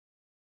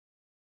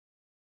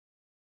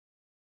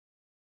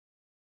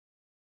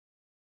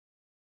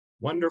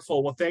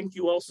Wonderful. Well, thank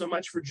you all so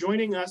much for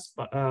joining us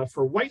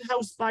for White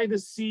House by the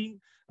Sea,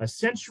 A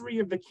Century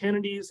of the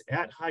Kennedys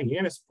at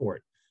Hyannis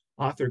Port.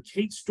 Author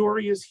Kate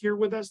Storey is here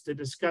with us to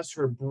discuss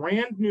her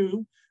brand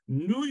new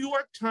New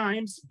York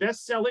Times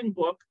best-selling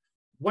book,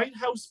 White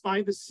House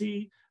by the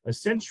Sea, A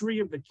Century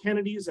of the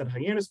Kennedys at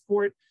Hyannis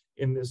Port,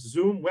 in this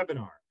Zoom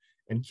webinar.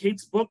 And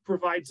Kate's book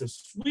provides a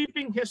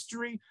sweeping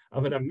history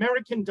of an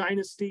American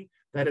dynasty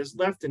that has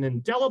left an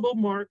indelible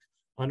mark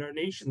on our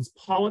nation's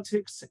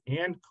politics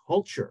and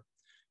culture.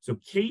 So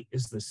Kate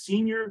is the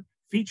senior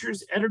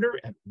features editor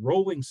at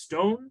Rolling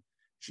Stone.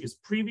 She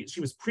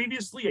was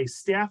previously a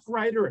staff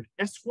writer at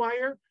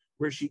Esquire,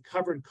 where she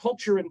covered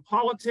culture and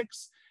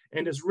politics,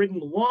 and has written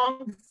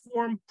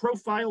long-form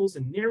profiles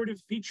and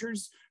narrative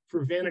features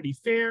for Vanity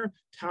Fair,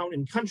 Town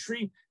and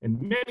Country,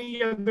 and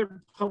many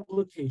other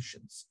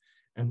publications.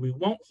 And we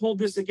won't hold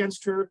this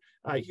against her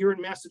here in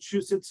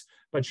Massachusetts,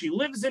 but she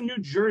lives in New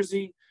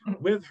Jersey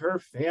with her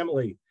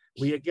family.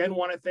 We again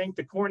want to thank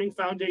the Corning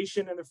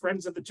Foundation and the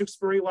Friends of the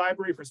Tewksbury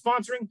Library for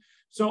sponsoring.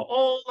 So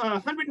all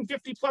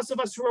 150 plus of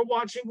us who are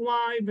watching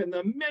live and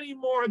the many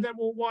more that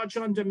will watch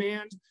on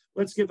demand,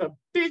 let's give a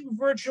big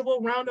virtual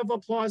round of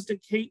applause to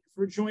Kate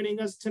for joining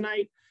us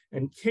tonight.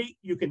 And Kate,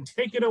 you can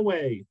take it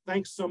away.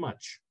 Thanks so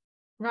much.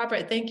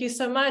 Robert, thank you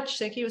so much.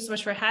 Thank you so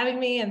much for having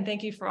me. And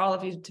thank you for all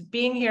of you to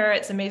being here.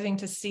 It's amazing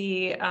to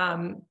see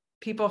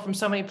people from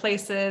so many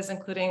places,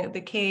 including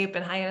the Cape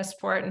and Hyannis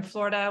Port in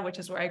Florida, which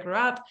is where I grew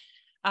up.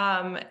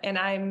 And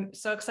I'm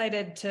so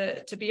excited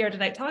to be here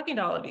tonight talking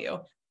to all of you.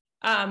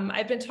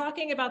 I've been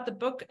talking about the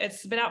book.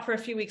 It's been out for a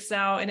few weeks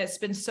now, and it's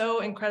been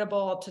so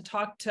incredible to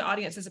talk to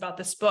audiences about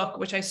this book,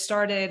 which I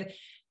started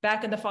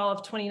back in the fall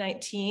of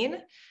 2019.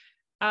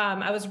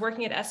 I was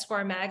working at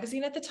Esquire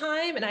magazine at the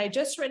time, and I had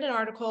just written an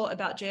article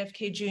about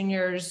JFK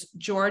Jr.'s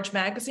George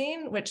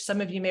magazine, which some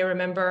of you may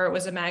remember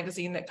was a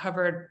magazine that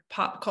covered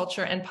pop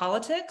culture and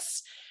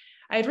politics.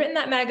 I had written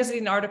that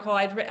magazine article.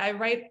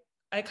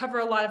 I cover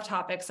a lot of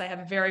topics. I have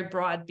a very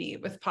broad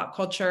beat with pop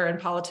culture and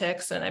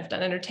politics, and I've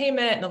done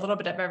entertainment and a little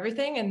bit of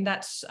everything. And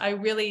that's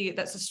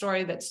a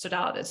story that stood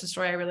out. It's a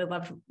story I really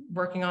loved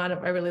working on.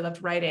 I really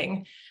loved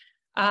writing.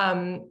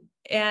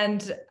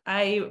 And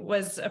I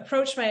was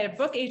approached by a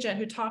book agent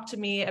who talked to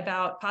me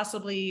about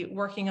possibly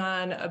working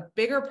on a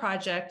bigger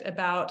project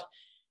about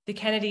the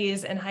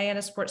Kennedys and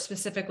Hyannis Port,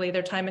 specifically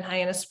their time in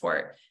Hyannis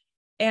Port.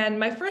 And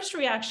my first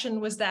reaction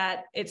was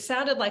that it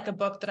sounded like a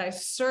book that I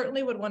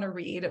certainly would want to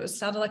read. It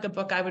sounded like a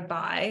book I would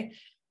buy.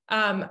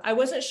 I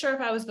wasn't sure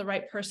if I was the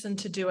right person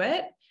to do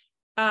it.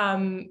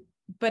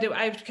 But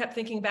I kept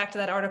thinking back to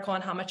that article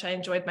and how much I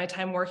enjoyed my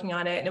time working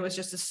on it. And it was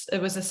just,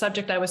 it was a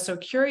subject I was so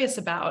curious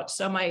about.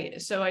 So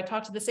I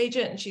talked to this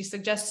agent, and she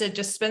suggested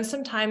just spend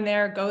some time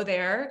there, go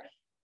there,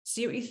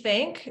 see what you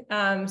think,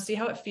 see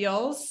how it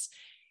feels.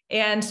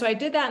 And so I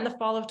did that in the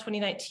fall of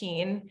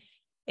 2019.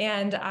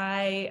 And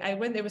I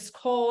went. It was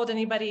cold.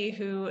 Anybody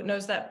who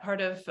knows that part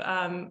of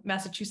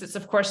Massachusetts,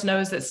 of course,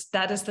 knows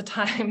that is the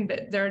time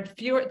that there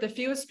are the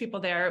fewest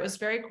people there. It was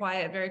very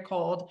quiet, very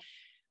cold.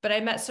 But I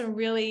met some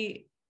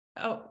really,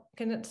 some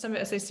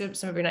of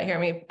you are not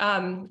hearing me.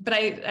 But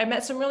I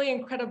met some really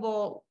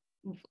incredible,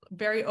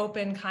 very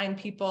open, kind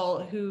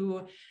people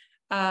who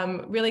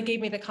really gave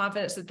me the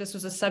confidence that this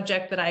was a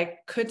subject that I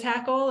could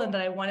tackle and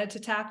that I wanted to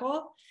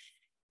tackle.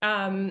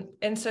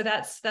 And so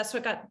that's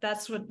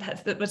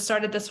what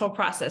started this whole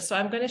process. So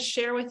I'm going to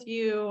share with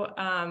you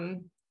a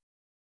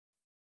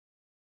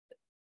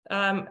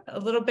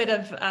little bit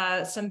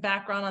of some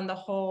background on the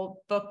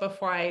whole book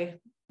before I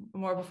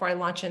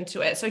launch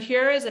into it. So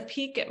here is a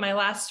peek at my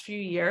last few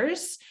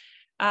years.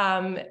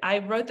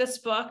 I wrote this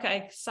book.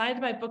 I signed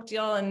my book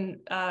deal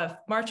in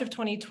March of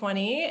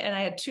 2020, and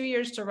I had 2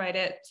 years to write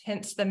it,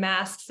 hence the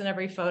masks in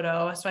every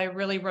photo. So I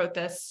really wrote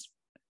this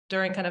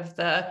during kind of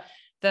the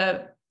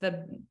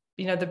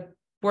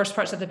worst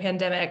parts of the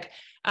pandemic.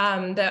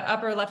 The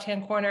upper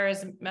left-hand corner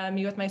is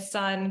me with my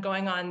son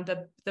going on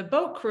the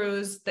boat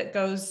cruise that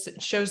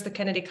shows the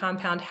Kennedy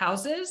compound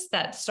houses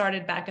that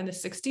started back in the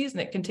 60s,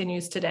 and it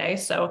continues today.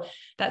 So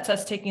that's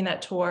us taking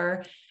that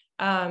tour.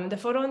 The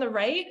photo on the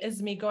right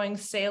is me going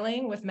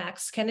sailing with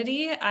Max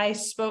Kennedy. I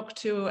spoke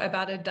to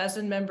about a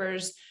dozen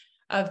members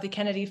of the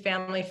Kennedy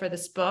family for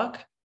this book.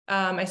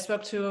 I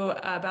spoke to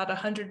about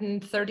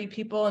 130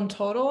 people in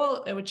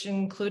total, which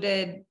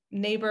included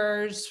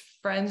neighbors,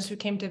 friends who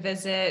came to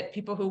visit,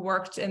 people who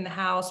worked in the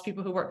house,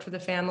 people who worked for the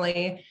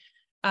family.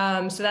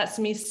 So that's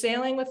me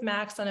sailing with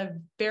Max on a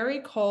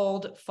very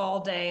cold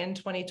fall day in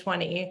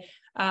 2020.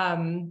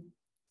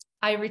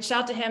 I reached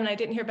out to him and I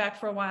didn't hear back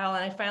for a while,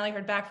 and I finally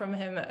heard back from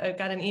him. I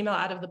got an email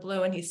out of the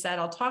blue, and he said,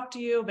 "I'll talk to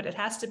you, but it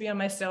has to be on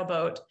my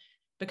sailboat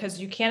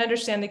because you can't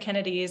understand the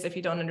Kennedys if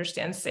you don't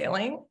understand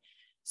sailing."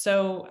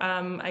 So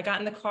I got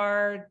in the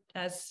car,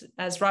 as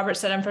Robert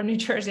said, I'm from New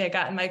Jersey. I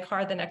got in my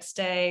car the next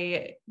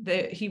day.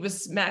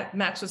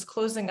 Max was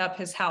closing up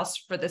his house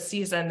for the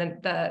season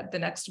the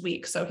next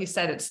week. So he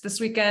said, it's this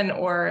weekend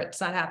or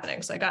it's not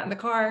happening. So I got in the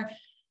car,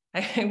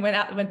 I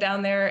went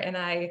down there, and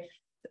I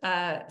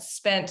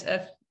spent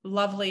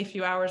lovely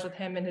few hours with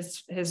him and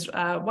his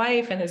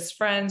wife and his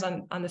friends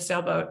on the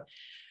sailboat.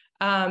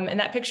 And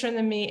that picture in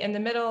the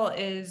middle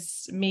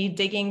is me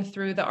digging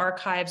through the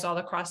archives all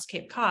across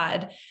Cape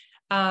Cod.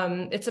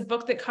 It's a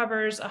book that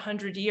covers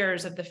 100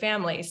 years of the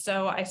family.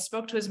 So I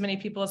spoke to as many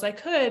people as I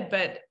could,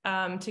 but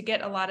to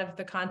get a lot of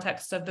the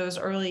context of those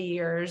early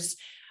years,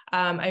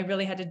 I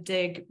really had to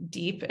dig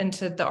deep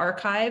into the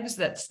archives.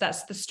 That's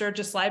the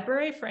Sturgis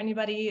Library for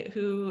anybody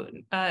who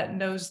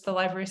knows the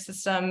library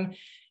system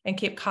in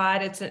Cape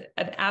Cod. It's an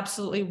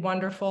absolutely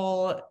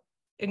wonderful,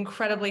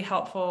 incredibly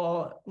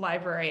helpful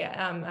library.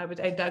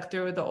 I dug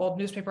through the old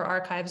newspaper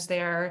archives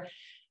there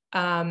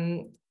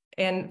and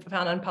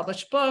found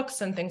unpublished books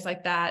and things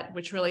like that,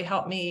 which really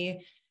helped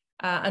me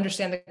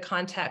understand the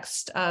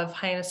context of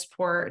Hyannis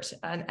Port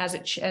and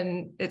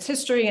its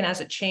history and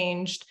as it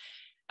changed.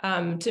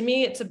 To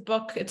me, it's a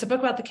book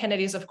about the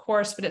Kennedys, of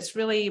course, but it's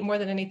really more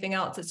than anything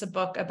else. It's a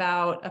book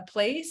about a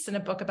place and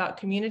a book about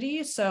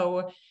community.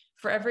 So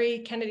for every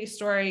Kennedy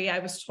story I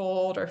was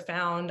told or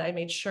found, I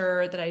made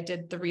sure that I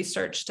did the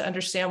research to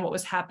understand what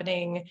was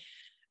happening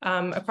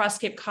across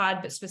Cape Cod,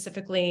 but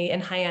specifically in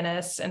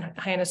Hyannis and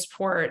Hyannis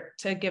Port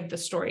to give the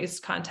stories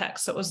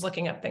context. So it was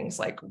looking at things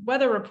like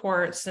weather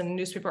reports and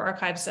newspaper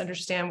archives to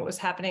understand what was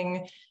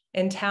happening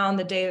in town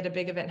the day that a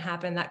big event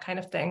happened, that kind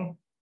of thing.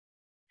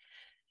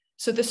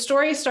 So the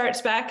story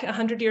starts back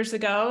 100 years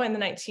ago in the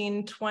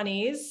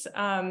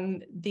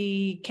 1920s.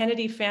 The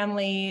Kennedy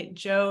family,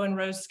 Joe and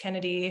Rose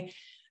Kennedy,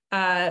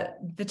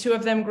 the two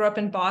of them grew up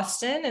in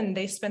Boston, and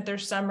they spent their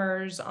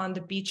summers on the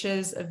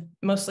beaches of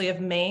mostly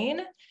of Maine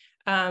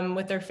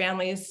with their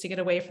families to get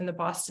away from the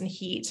Boston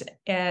heat.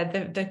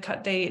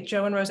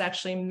 Joe and Rose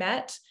actually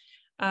met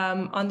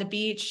on the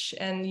beach,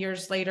 and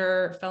years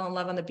later fell in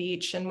love on the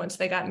beach. And once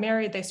they got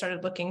married, they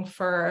started looking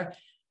for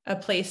a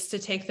place to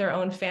take their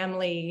own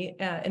family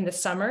in the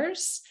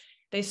summers.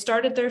 They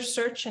started their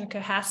search in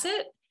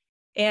Cohasset,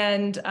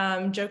 and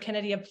Joe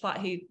Kennedy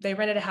applied. They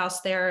rented a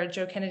house there.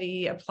 Joe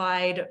Kennedy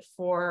applied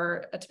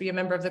to be a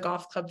member of the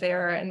golf club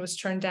there and was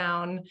turned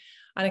down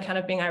on account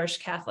of being Irish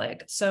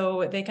Catholic.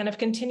 So they kind of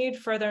continued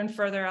further and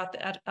further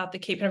out the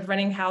Cape, kind of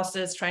renting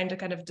houses, trying to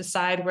kind of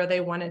decide where they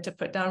wanted to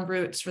put down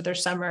roots for their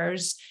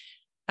summers.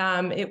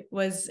 It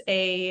was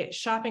a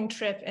shopping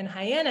trip in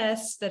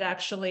Hyannis that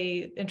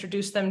actually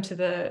introduced them to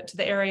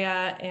the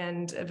area,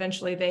 and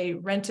eventually they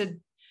rented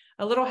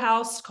a little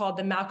house called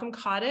the Malcolm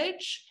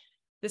Cottage.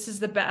 This is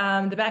the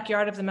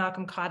backyard of the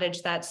Malcolm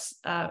Cottage. That's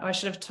I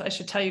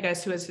should tell you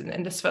guys who is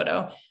in this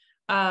photo.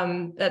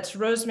 That's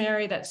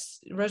Rosemary. That's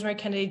Rosemary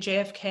Kennedy,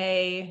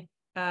 JFK,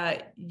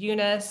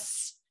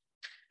 Eunice,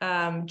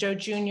 Joe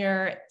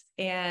Jr.,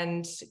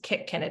 and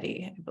Kit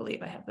Kennedy. I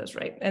believe I have those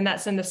right. And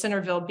that's in the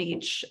Centerville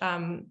Beach.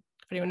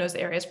 If anyone knows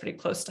the area, is pretty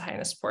close to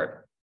Hyannis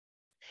Port.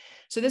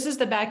 So this is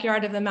the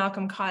backyard of the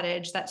Malcolm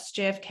Cottage. That's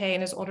JFK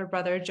and his older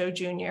brother, Joe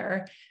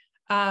Jr.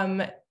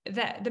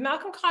 The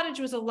Malcolm Cottage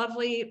was a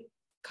lovely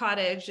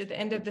cottage at the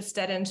end of this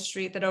dead-end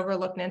street that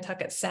overlooked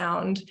Nantucket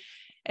Sound.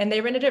 And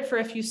they rented it for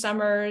a few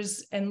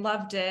summers and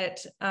loved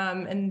it.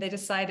 And they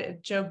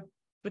decided, Joe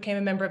became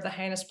a member of the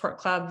Hyannis Port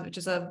Club, which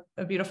is a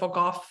beautiful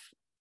golf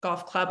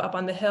club up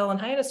on the hill in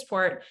Hyannis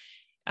Port.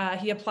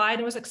 He applied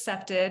and was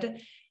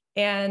accepted.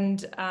 And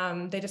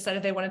they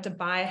decided they wanted to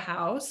buy a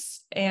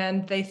house.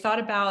 And they thought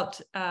about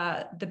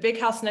the big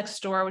house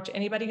next door, which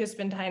anybody who's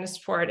been to Hyannis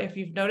Port, if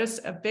you've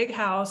noticed a big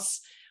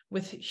house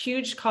with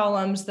huge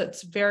columns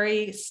that's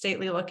very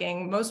stately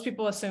looking, most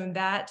people assume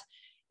that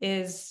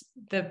is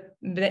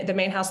the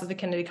main house of the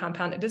Kennedy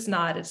compound. It is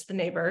not, it's the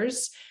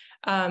neighbors.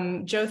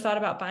 Joe thought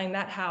about buying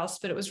that house,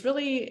 but it was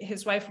really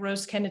his wife,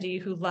 Rose Kennedy,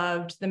 who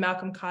loved the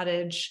Malcolm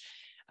Cottage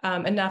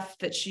enough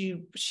that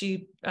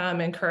she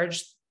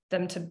encouraged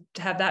them to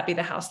have that be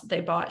the house that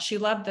they bought. She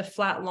loved the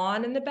flat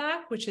lawn in the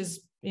back, which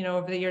is,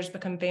 over the years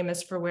become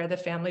famous for where the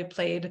family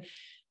played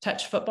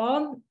touch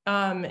football.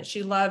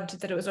 She loved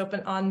that it was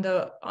open on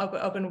the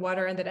open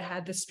water and that it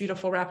had this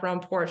beautiful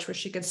wraparound porch where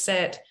she could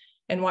sit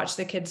and watch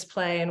the kids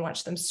play and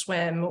watch them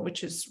swim,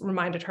 which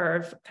reminded her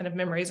of kind of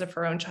memories of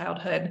her own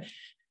childhood.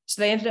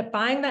 So they ended up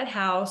buying that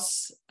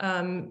house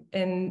in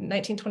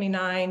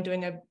 1929,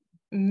 doing a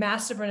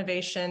massive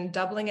renovation,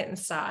 doubling it in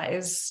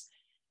size.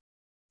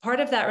 Part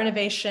of that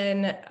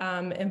renovation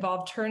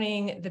involved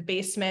turning the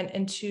basement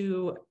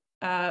into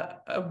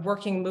a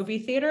working movie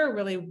theater,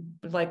 really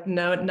like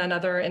none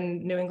other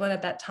in New England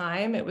at that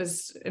time. It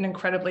was an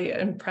incredibly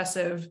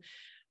impressive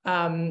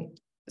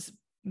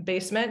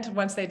basement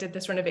once they did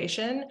this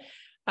renovation.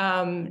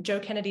 Joe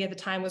Kennedy at the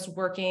time was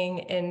working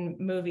in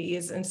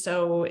movies, and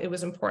so it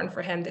was important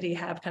for him that he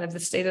have kind of the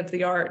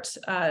state-of-the-art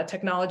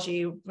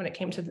technology when it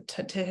came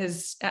to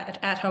his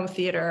at-home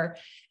theater.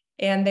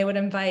 And they would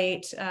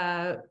invite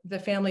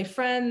the family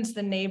friends,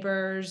 the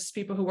neighbors,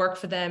 people who work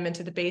for them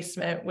into the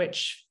basement,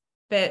 which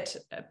fit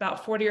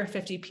about 40 or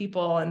 50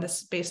 people in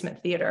this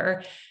basement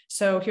theater.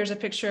 So here's a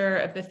picture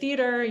of the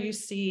theater. You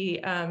see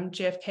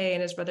JFK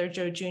and his brother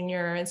Joe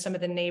Jr. and some of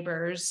the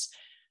neighbors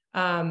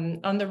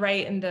On the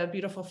right, in the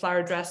beautiful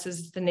flower dress,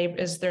 is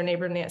their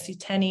neighbor Nancy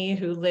Tenney,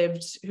 who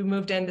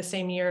moved in the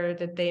same year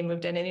that they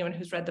moved in. Anyone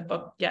who's read the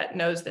book yet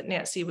knows that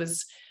Nancy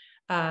was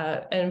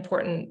an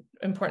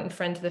important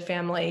friend to the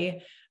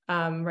family,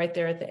 right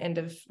there at the end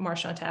of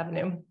Marchant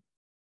Avenue.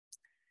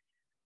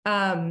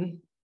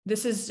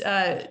 This is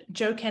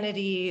Joe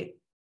Kennedy,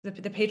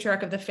 the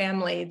patriarch of the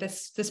family.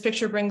 This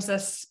picture brings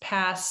us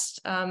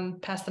past the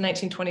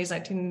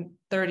 1920s,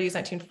 1930s,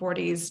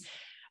 1940s.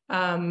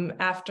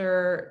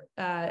 After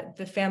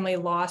the family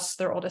lost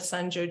their oldest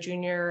son, Joe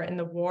Jr., in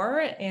the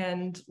war,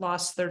 and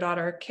lost their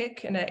daughter,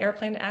 Kik, in an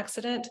airplane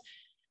accident.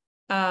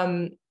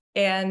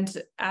 And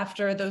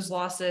after those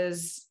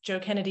losses, Joe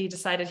Kennedy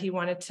decided he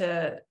wanted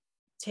to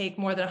take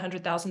more than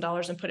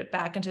 $100,000 and put it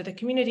back into the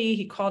community.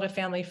 He called a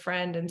family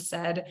friend and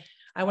said,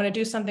 I want to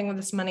do something with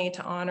this money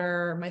to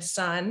honor my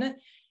son,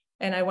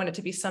 and I want it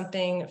to be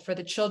something for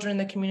the children in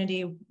the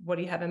community. What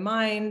do you have in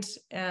mind?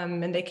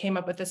 And they came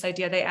up with this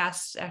idea. They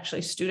asked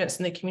actually students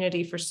in the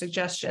community for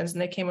suggestions,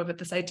 and they came up with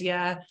this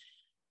idea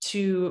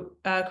to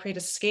create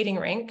a skating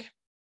rink.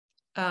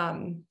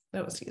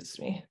 Excuse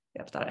me.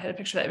 Yeah, I thought I had a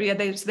picture of that. But yeah,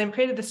 they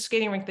created this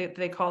skating rink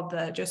they called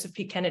the Joseph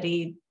P.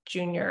 Kennedy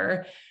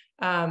Jr.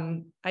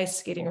 Ice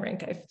skating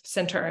rink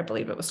center, I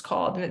believe it was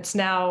called, and it's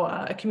now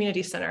a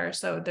community center.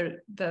 So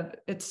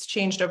it's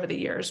changed over the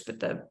years,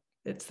 but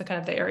it's the kind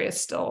of the area is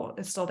still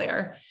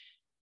there.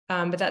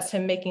 But that's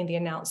him making the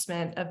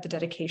announcement of the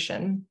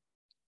dedication.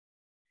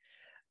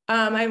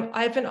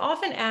 I've been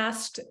often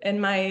asked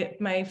in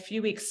my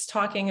few weeks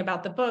talking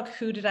about the book,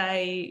 who did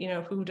I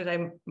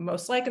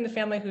most like in the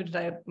family? Who did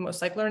I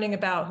most like learning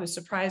about? Who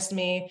surprised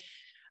me?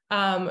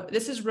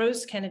 This is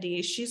Rose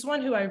Kennedy. She's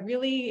one who I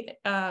really,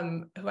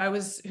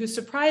 who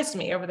surprised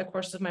me over the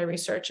course of my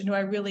research, and who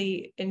I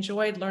really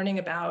enjoyed learning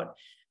about.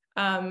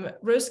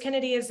 Rose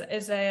Kennedy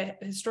is a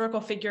historical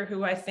figure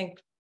who I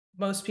think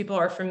most people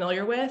are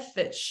familiar with.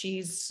 That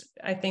she's,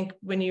 I think,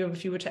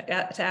 if you were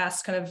to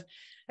ask kind of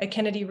a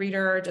Kennedy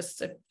reader,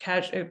 just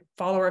a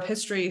follower of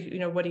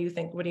history, what do you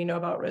think? What do you know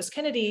about Rose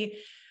Kennedy?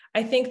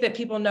 I think that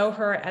people know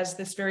her as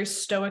this very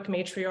stoic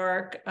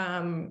matriarch.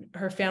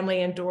 Her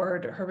family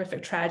endured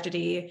horrific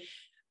tragedy,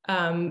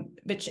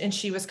 and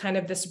she was kind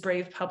of this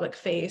brave public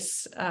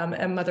face,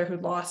 a mother who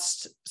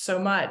lost so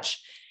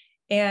much.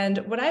 And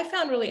what I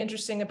found really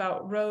interesting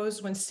about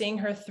Rose, when seeing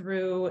her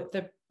through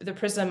the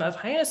prism of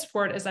Hyannis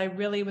Port, is I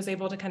really was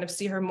able to kind of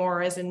see her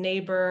more as a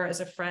neighbor, as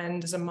a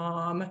friend, as a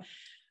mom.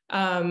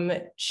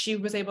 She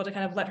was able to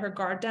kind of let her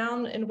guard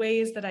down in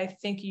ways that I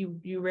think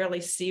you rarely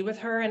see with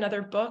her in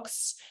other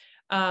books.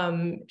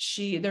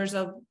 There's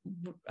a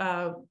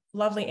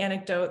lovely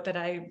anecdote that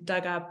I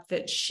dug up,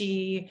 that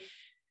she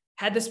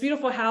had this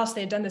beautiful house.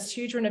 They had done this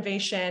huge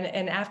renovation,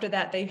 and after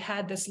that, they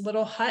had this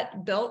little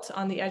hut built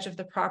on the edge of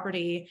the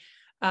property,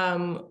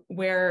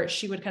 where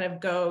she would kind of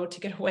go to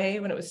get away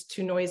when it was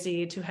too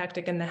noisy, too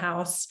hectic in the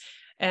house.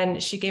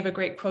 And she gave a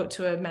great quote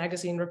to a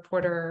magazine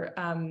reporter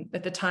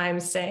at the time,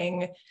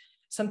 saying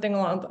something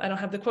along, I don't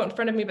have the quote in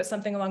front of me, but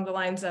something along the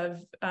lines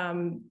of,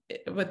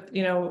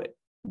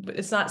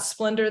 it's not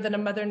splendor that a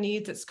mother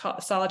needs, it's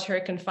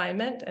solitary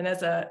confinement. And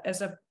as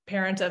a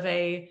parent of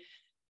a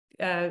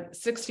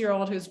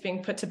 6-year-old who's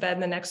being put to bed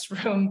in the next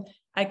room,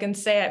 I can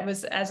say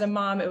as a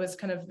mom, it was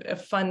kind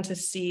of fun to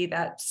see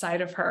that side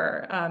of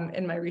her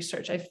in my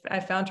research. I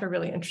found her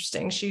really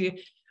interesting.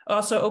 She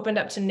also opened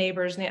up to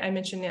neighbors. I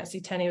mentioned Nancy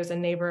Tenney was a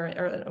neighbor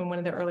in one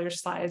of the earlier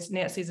slides.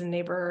 Nancy's a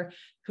neighbor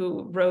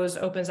who Rose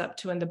opens up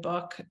to in the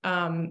book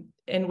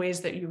in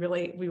ways that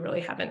we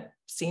really haven't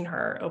seen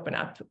her open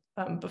up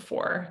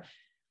before.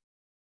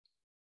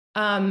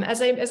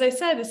 As I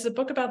said, this is a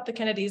book about the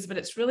Kennedys, but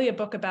it's really a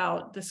book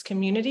about this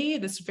community,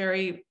 this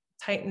very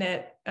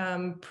tight-knit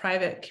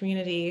private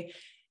community.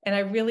 And I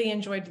really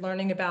enjoyed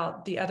learning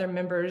about the other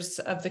members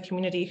of the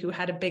community who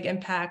had a big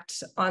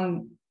impact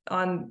on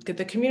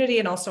the community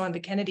and also on the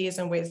Kennedys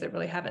in ways that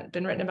really haven't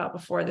been written about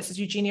before. This is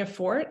Eugenia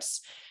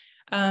Forts.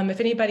 If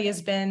anybody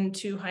has been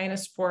to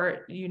Hyannis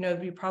Port,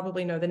 you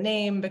probably know the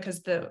name,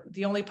 because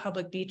the only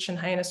public beach in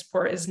Hyannis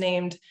Port is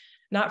named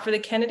not for the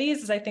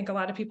Kennedys, as I think a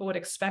lot of people would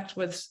expect,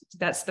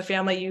 that's the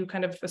family you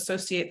kind of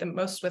associate the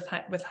most with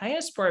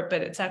Hyannis Port,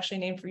 but it's actually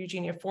named for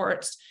Eugenia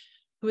Forts,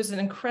 who is an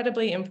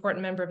incredibly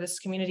important member of this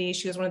community.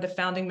 She was one of the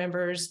founding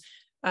members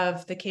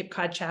of the Cape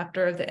Cod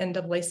chapter of the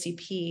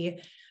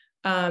NAACP.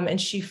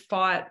 And she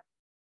fought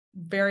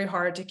very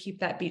hard to keep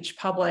that beach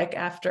public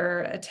after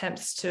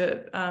attempts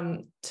to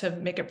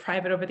make it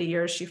private over the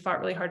years. She fought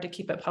really hard to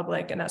keep it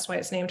public, and that's why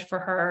it's named for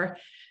her.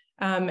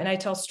 And I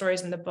tell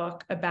stories in the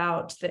book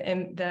about the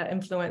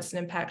influence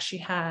and impact she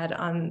had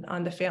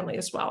on the family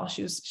as well.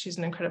 She's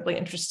an incredibly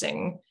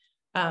interesting,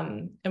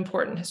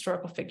 important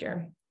historical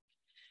figure.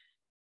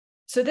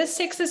 So this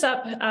takes us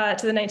up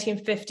to the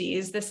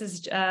 1950s. This is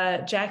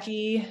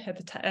Jackie's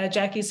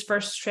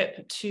first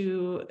trip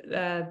to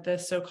the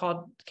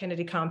so-called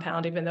Kennedy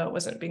compound, even though it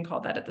wasn't being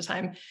called that at the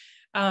time.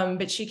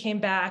 But she came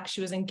back,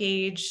 she was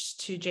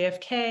engaged to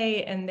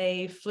JFK, and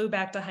they flew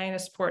back to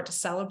Hyannis Port to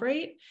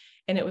celebrate.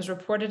 And it was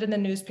reported in the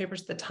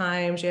newspapers at the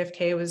time.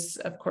 JFK was,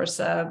 of course,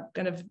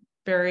 kind of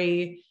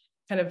very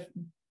kind of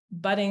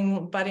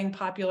budding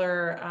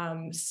popular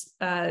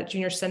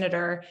junior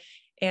senator.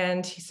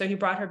 And so he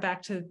brought her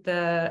back to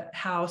the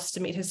house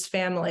to meet his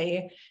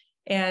family.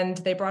 And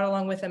they brought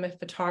along with them a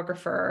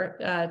photographer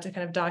to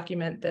kind of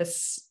document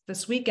this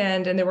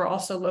weekend. And there were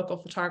also local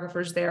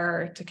photographers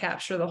there to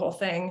capture the whole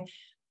thing.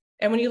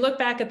 And when you look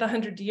back at the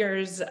 100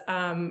 years,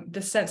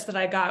 the sense that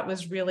I got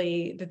was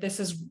really that this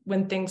is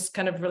when things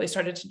kind of really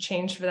started to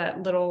change for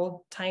that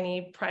little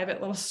tiny private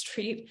little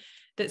street.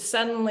 That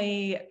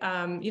suddenly,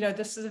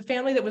 this is a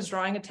family that was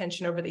drawing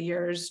attention over the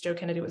years. Joe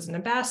Kennedy was an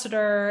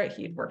ambassador.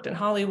 He'd worked in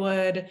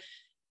Hollywood.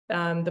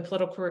 The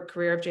political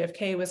career of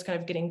JFK was kind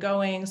of getting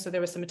going. So there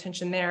was some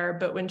attention there.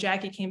 But when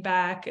Jackie came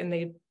back and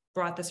they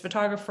brought this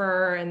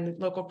photographer and the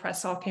local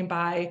press all came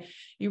by,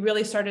 you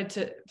really started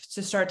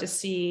to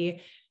see,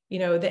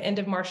 the end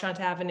of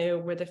Marchant Avenue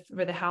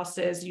where the house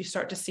is. You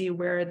start to see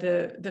where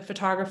the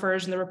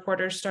photographers and the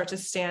reporters start to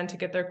stand to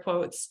get their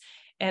quotes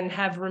and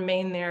have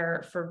remained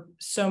there for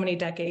so many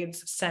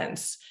decades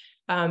since.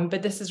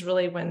 But this is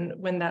really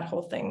when that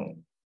whole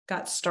thing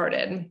got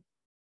started.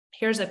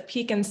 Here's a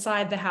peek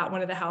inside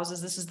one of the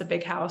houses. This is the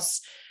big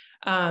house.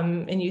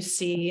 And you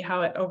see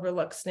how it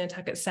overlooks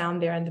Nantucket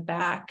Sound there in the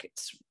back.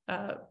 It's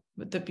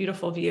with the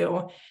beautiful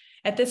view.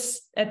 At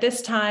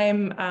this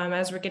time,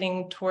 as we're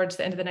getting towards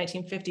the end of the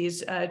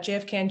 1950s,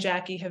 JFK and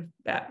Jackie have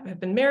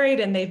been married,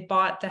 and they've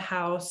bought the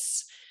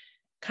house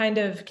kind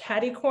of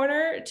catty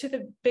corner to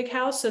the big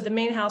house. So the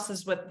main house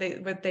is what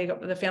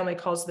the family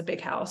calls the big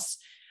house.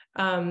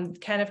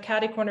 Kind of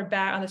catty corner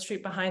back on the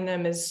street behind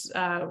them was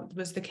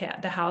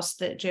the house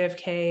that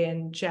JFK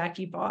and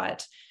Jackie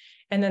bought.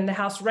 And then the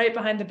house right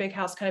behind the big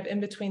house, kind of in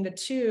between the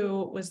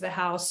two, was the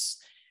house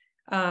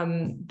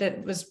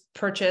that was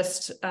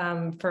purchased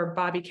for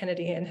Bobby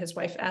Kennedy and his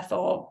wife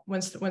Ethel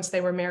once they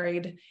were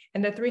married.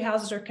 And the three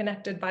houses are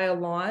connected by a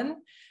lawn.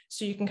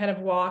 So you can kind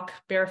of walk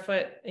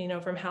barefoot,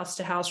 from house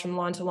to house, from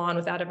lawn to lawn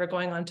without ever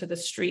going onto the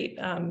street.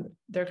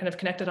 They're kind of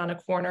connected on a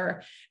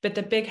corner, but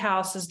the big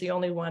house is the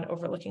only one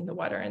overlooking the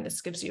water. And this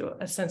gives you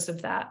a sense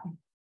of that.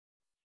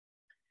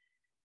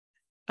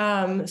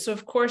 So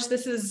of course,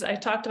 I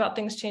talked about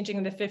things changing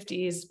in the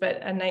 50s, but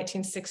in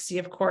 1960,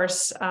 of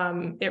course,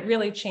 it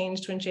really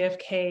changed when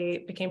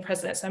JFK became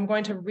president. So I'm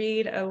going to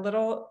read a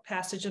little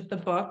passage of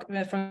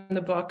from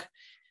the book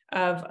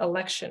of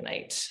Election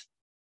Night.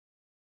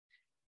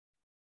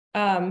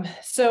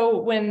 So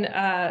when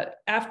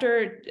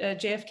after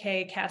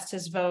JFK cast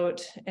his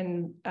vote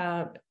in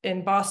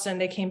Boston,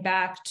 they came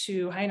back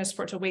to Hyannis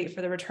Port to wait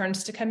for the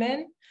returns to come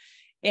in.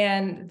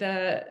 And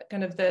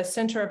the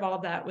center of all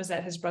of that was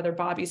at his brother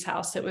Bobby's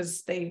house.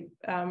 They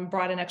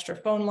brought in extra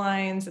phone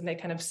lines, and they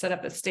kind of set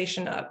up a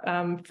station up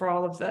for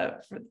all of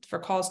for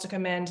calls to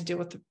come in to deal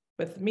with the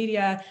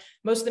media.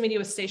 Most of the media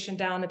was stationed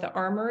down at the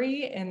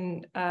Armory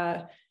in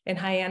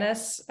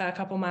Hyannis, a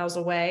couple miles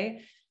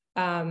away.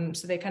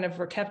 So they kind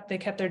of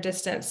kept their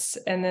distance.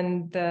 And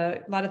then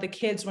a lot of the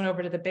kids went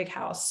over to the big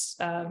house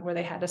where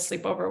they had a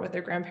sleepover with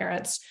their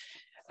grandparents.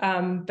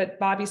 But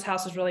Bobby's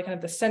house is really kind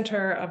of the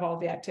center of all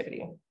the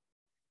activity.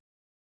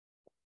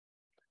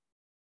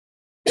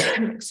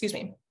 Excuse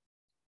me.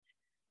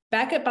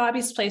 Back at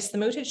Bobby's place, the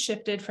mood had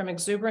shifted from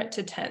exuberant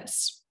to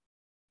tense.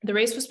 The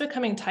race was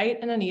becoming tight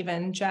and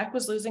uneven. Jack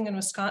was losing in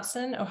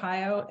Wisconsin,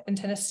 Ohio, and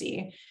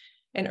Tennessee.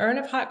 An urn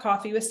of hot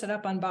coffee was set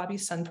up on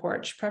Bobby's sun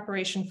porch,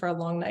 preparation for a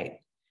long night.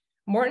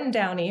 Morton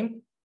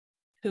Downey,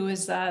 who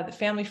is the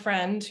family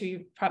friend, who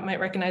you probably might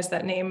recognize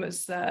that name,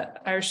 was the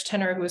Irish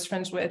tenor who was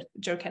friends with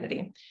Joe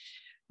Kennedy.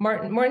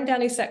 Morton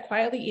Downey sat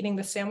quietly eating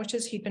the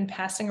sandwiches he'd been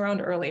passing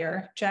around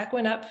earlier. Jack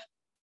went up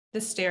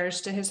the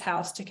stairs to his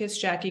house to kiss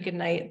Jackie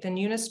goodnight. Then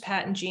Eunice,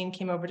 Pat, and Jean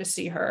came over to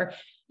see her,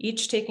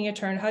 each taking a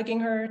turn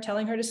hugging her,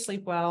 telling her to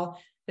sleep well,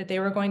 that they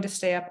were going to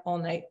stay up all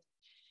night.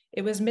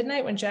 It was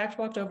midnight when Jack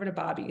walked over to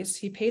Bobby's.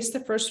 He paced the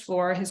first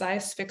floor, his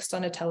eyes fixed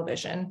on a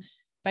television.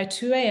 By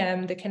 2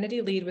 a.m., the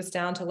Kennedy lead was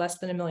down to less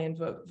than 1 million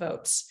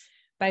votes.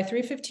 By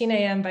 3:15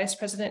 a.m., Vice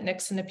President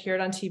Nixon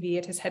appeared on TV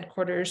at his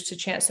headquarters to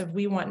chants of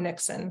 "We want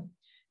Nixon."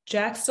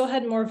 Jack still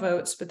had more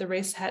votes, but the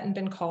race hadn't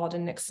been called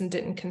and Nixon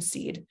didn't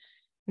concede.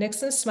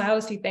 Nixon smiled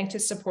as he thanked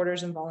his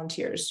supporters and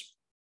volunteers.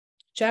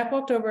 Jack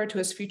walked over to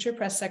his future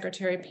press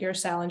secretary, Pierre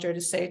Salinger,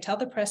 to say, "Tell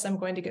the press I'm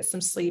going to get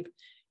some sleep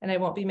and I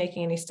won't be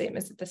making any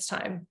statements at this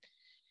time."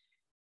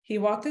 He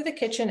walked through the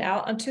kitchen,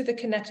 out onto the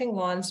connecting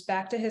lawns,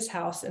 back to his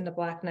house in the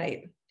black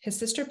night. His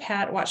sister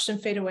Pat watched him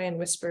fade away and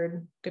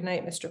whispered, "Good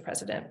night, Mr.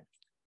 President."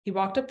 He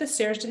walked up the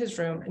stairs to his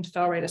room and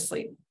fell right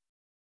asleep.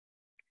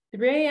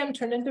 3 a.m.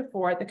 turned into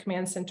 4 at the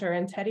command center,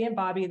 and Teddy and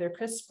Bobby, their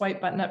crisp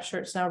white button-up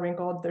shirts now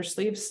wrinkled, their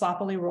sleeves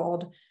sloppily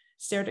rolled,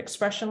 stared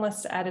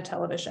expressionless at a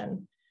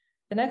television.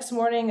 The next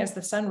morning, as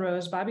the sun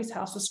rose, Bobby's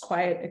house was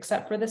quiet,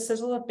 except for the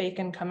sizzle of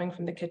bacon coming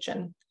from the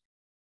kitchen.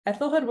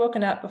 Ethel had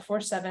woken up before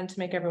 7 to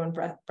make everyone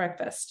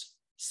breakfast.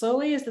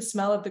 Slowly, as the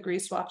smell of the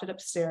grease wafted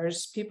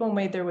upstairs, people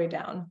made their way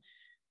down.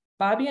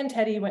 Bobby and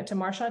Teddy went to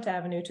Marchant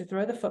Avenue to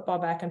throw the football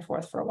back and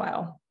forth for a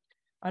while.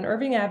 On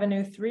Irving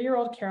Avenue,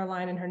 3-year-old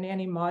Caroline and her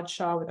nanny Maud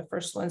Shaw were the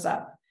first ones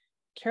up.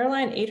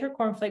 Caroline ate her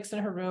cornflakes in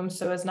her room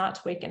so as not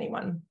to wake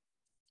anyone.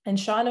 And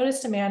Shaw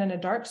noticed a man in a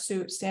dark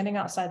suit standing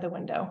outside the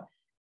window.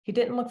 He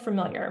didn't look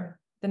familiar.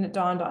 Then it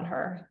dawned on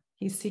her.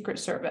 He's Secret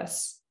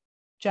Service.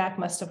 Jack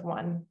must have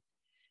won.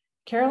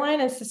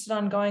 Caroline insisted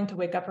on going to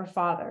wake up her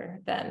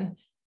father then.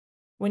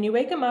 When you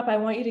wake him up, I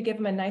want you to give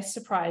him a nice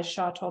surprise,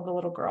 Shaw told the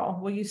little girl.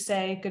 Will you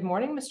say, "Good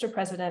morning, Mr.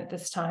 President,"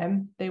 this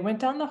time? They went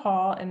down the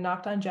hall and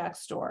knocked on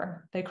Jack's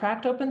door. They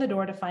cracked open the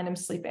door to find him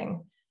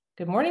sleeping.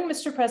 "Good morning,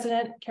 Mr.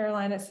 President,"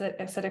 Caroline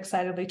said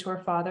excitedly to her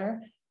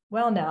father.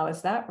 "Well now,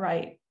 is that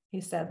right?"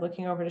 he said,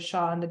 looking over to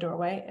Shaw in the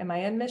doorway. "Am I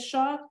in, Miss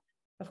Shaw?"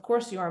 "Of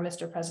course you are,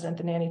 Mr. President,"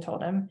 the nanny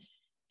told him.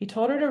 He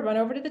told her to run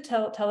over to the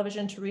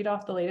television to read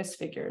off the latest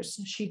figures.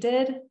 She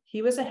did.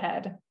 He was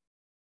ahead.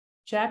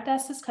 Jack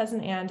asked his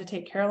cousin Anne to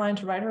take Caroline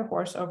to ride her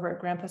horse over at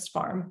Grandpa's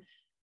farm.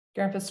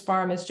 Grandpa's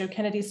farm is Joe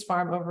Kennedy's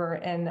farm over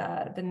in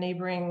the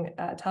neighboring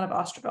town of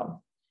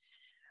Osterville.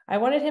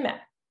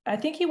 I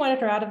think he wanted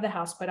her out of the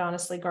house, quite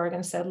honestly,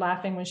 Gargan said,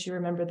 laughing when she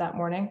remembered that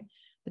morning.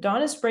 "The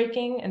dawn is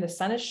breaking and the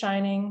sun is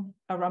shining,"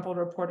 a rumpled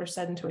reporter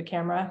said into a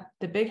camera.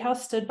 The big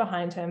house stood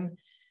behind him,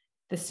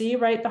 the sea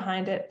right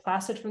behind it,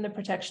 placid from the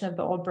protection of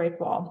the old break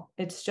wall.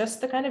 It's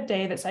just the kind of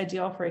day that's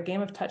ideal for a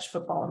game of touch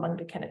football among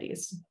the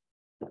Kennedys.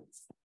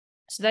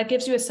 So that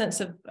gives you a sense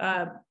of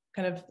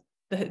kind of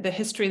the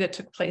history that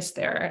took place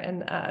there in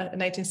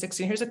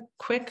 1916. Here's a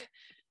quick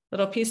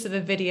little piece of a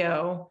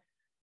video.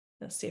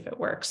 Let's see if it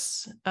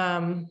works.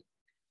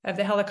 Of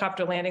the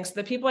helicopter landing. So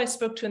the people I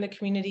spoke to in the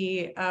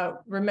community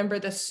remember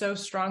this so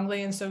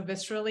strongly and so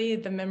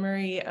viscerally. The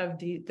memory of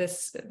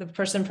the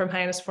person from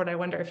Hyannis Port. I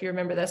wonder if you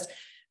remember this.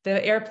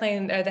 The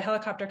airplane, or the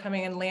helicopter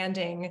coming and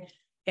landing,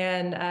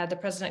 and the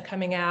president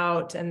coming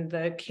out, and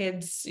the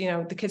kids,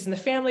 the kids in the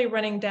family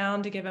running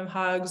down to give him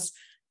hugs,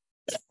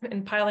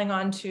 and piling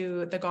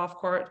onto the golf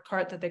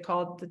cart that they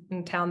called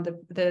in town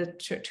the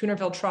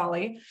Tunerville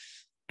trolley.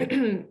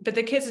 But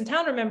the kids in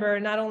town remember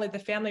not only the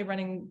family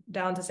running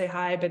down to say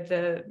hi, but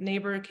the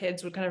neighbor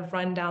kids would kind of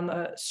run down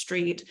the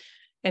street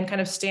and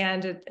kind of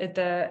stand at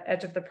the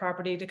edge of the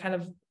property to kind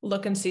of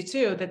look and see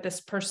too, that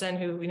this person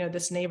who,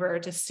 this neighbor,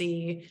 to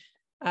see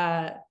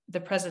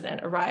the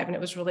president arrive. And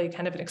it was really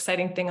kind of an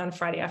exciting thing on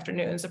Friday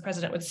afternoons. The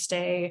president would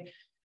stay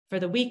for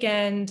the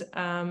weekend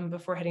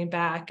before heading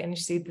back. And you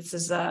see, this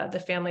is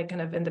the family kind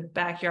of in the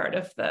backyard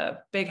of the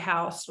big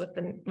house with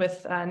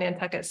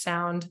Nantucket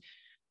Sound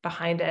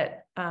behind it.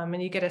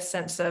 And you get a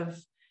sense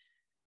of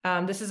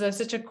this is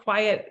such a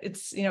quiet,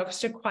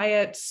 such a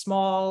quiet,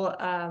 small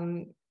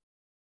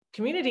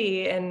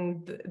community,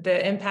 and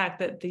the impact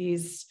that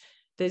these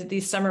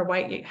summer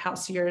White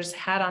House years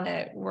had on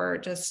it were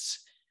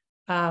just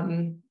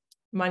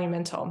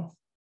monumental.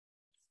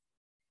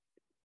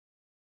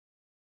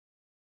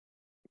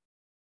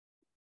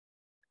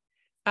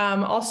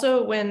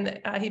 Also, when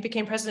he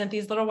became president,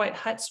 these little white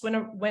huts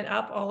went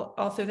up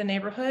all through the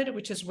neighborhood,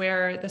 which is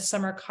where the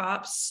summer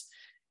cops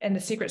and the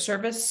Secret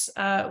Service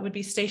would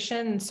be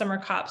stationed. Summer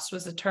cops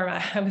was a term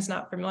I was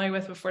not familiar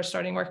with before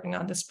starting working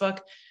on this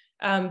book.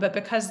 But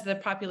because the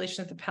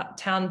population of the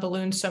town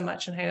ballooned so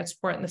much in Hyannis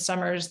Port in the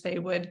summers, they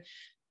would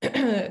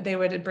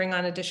bring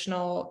on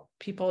additional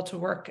people to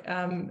work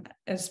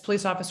as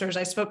police officers.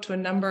 I spoke to a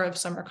number of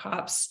summer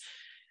cops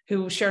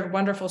who shared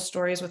wonderful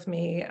stories with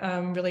me,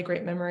 really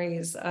great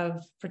memories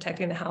of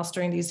protecting the house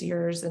during these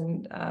years,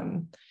 and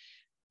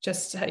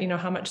just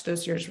how much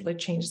those years really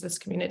changed this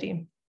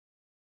community.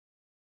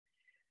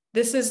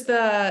 This is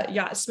the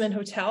Yachtsman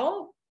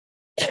Hotel,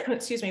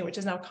 excuse me, which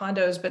is now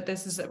condos, but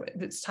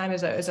this time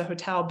as a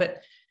hotel.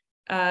 But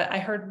I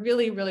heard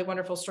really, really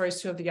wonderful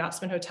stories too of the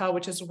Yachtsman Hotel,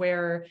 which is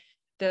where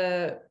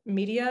the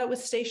media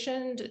was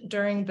stationed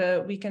during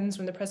the weekends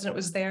when the president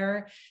was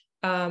there.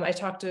 I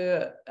talked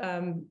to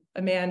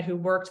a man who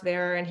worked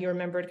there, and he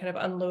remembered kind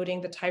of unloading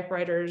the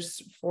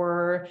typewriters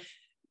for,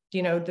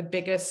 the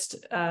biggest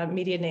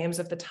media names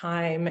of the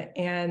time.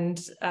 And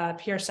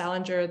Pierre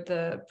Salinger,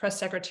 the press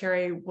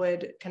secretary,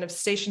 would kind of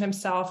station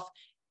himself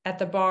at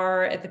the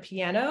bar at the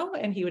piano,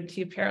 and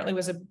he apparently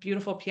was a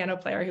beautiful piano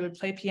player. He would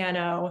play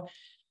piano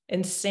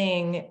and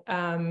sing,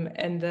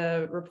 and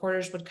the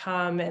reporters would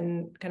come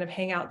and kind of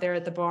hang out there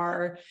at the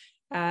bar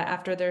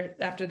after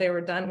they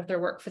were done with their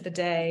work for the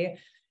day.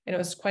 And it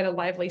was quite a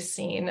lively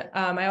scene.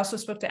 I also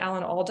spoke to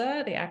Alan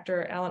Alda, the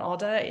actor Alan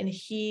Alda, and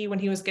when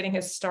he was getting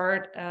his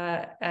start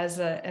as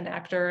an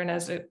actor and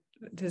as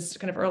his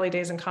kind of early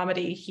days in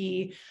comedy,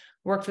 he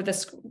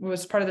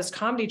was part of this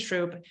comedy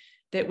troupe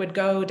that would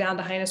go down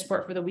to Hyannis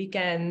Port for the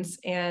weekends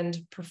and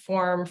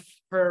perform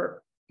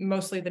for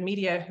mostly the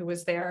media who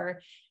was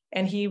there.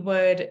 And he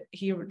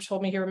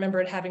told me he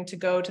remembered having to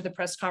go to the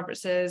press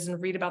conferences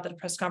and read about the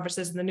press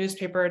conferences in the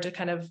newspaper to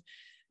kind of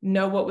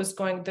know what was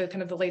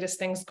the latest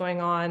things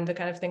going on, the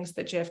kind of things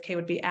that JFK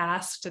would be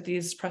asked at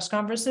these press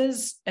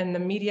conferences. And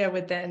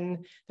the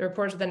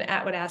reporters would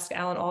ask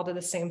Alan Alda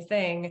the same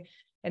thing.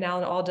 And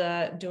Alan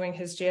Alda, doing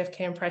his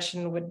JFK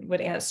impression,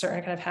 would answer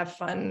and kind of have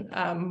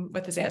fun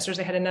with his answers.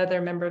 They had another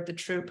member of the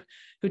troupe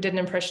who did an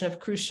impression of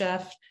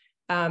Khrushchev.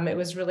 It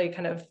was really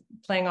kind of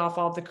playing off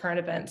all of the current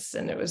events,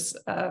 and it was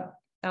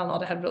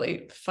Arnold had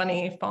really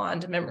funny,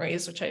 fond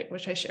memories, which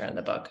I share in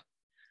the book.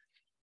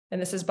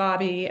 And this is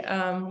Bobby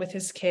with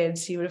his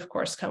kids. He would, of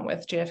course, come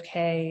with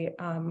JFK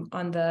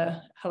on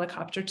the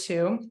helicopter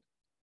too.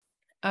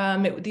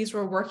 These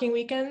were working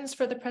weekends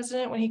for the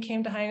president when he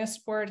came to Hyannis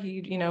Port.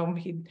 He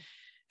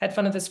had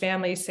fun with his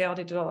family, sailed,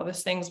 he did all of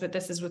those things, but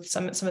this is with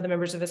some of the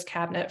members of his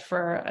cabinet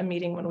for a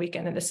meeting one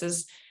weekend. And this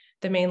is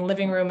the main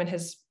living room in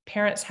his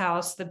parents'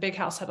 house. The big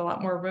house had a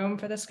lot more room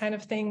for this kind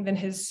of thing than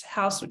his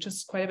house, which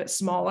is quite a bit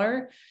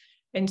smaller.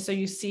 And so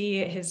you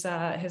see his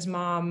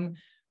mom,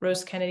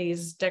 Rose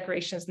Kennedy's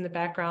decorations in the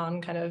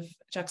background, kind of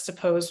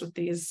juxtaposed with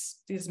these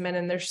men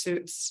in their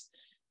suits.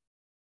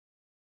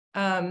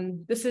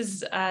 This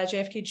is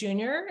JFK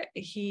Jr.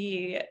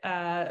 He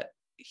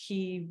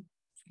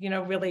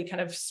really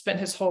kind of spent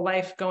his whole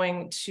life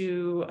going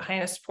to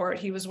Hyannis Port.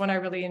 He was one I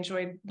really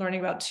enjoyed learning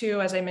about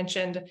too. As I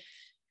mentioned,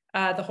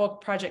 the whole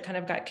project kind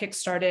of got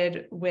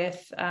kickstarted with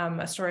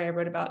a story I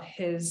wrote about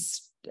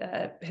his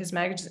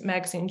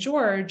magazine,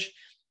 George.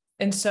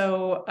 And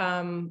so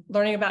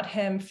learning about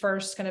him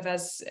first kind of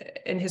as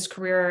in his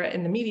career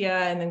in the media,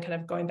 and then kind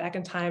of going back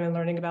in time and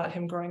learning about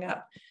him growing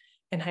up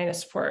in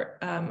Hyannis Port,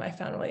 I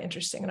found really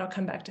interesting, and I'll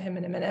come back to him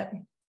in a minute.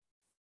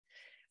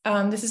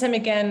 This is him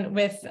again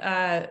with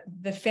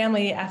the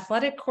family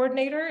athletic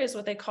coordinator, is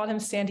what they called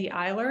him, Sandy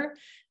Eiler.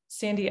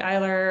 Sandy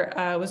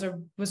Eiler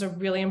was a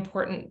really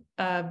important,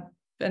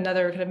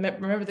 another kind of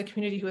member of the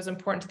community who was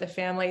important to the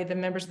family. The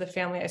members of the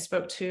family I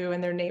spoke to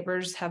and their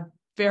neighbors have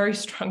very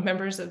strong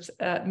memories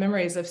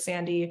of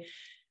Sandy.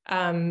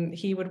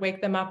 He would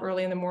wake them up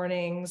early in the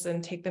mornings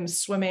and take them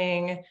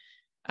swimming,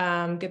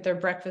 get their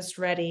breakfast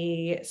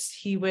ready.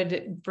 He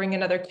would bring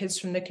in other kids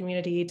from the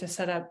community to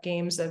set up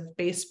games of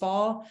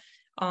baseball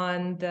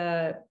on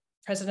the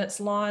president's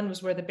lawn,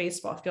 was where the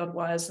baseball field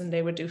was, and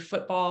they would do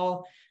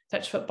football,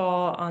 touch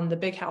football on the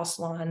big house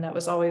lawn.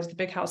 The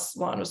big house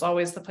lawn was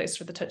always the place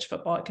for the touch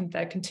football.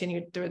 That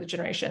continued through the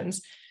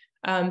generations.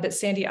 But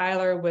Sandy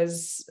Eiler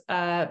was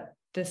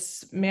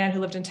this man who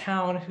lived in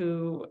town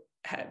who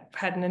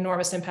had an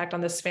enormous impact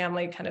on this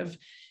family, kind of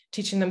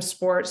teaching them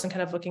sports and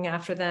kind of looking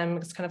after them.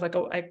 It's kind of like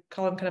I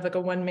call him kind of like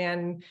a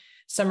one-man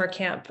summer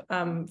camp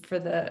for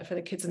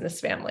the kids in this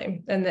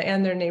family and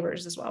their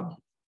neighbors as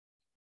well.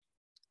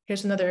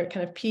 Here's another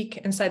kind of peek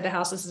inside the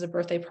house. This is a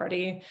birthday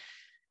party.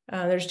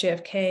 There's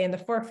JFK in the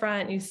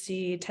forefront. You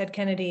see Ted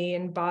Kennedy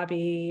and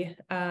Bobby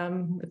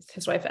with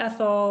his wife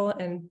Ethel,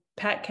 and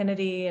Pat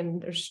Kennedy,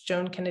 and there's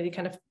Joan Kennedy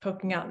kind of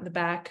poking out in the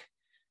back.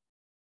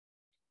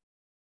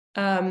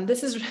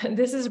 This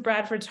is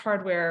Bradford's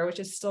Hardware, which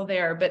is still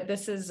there, but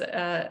this is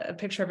a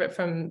picture of it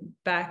from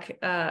back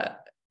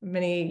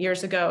many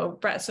years ago.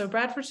 So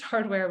Bradford's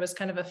Hardware was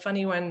kind of a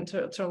funny one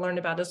to learn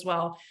about as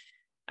well.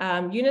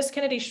 Eunice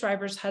Kennedy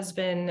Shriver's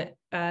husband,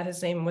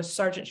 his name was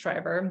Sergeant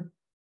Shriver,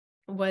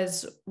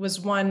 was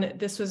one.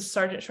 This was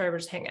Sergeant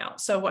Shriver's hangout.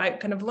 So I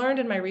kind of learned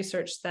in my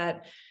research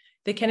that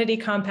the Kennedy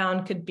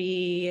compound could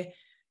be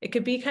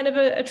kind of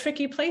a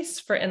tricky place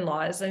for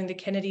in-laws. I mean, the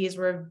Kennedys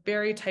were a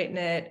very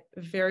tight-knit,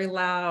 very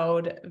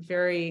loud,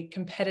 very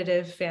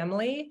competitive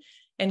family,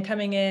 and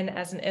coming in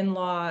as an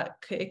in-law,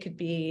 it could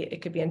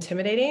be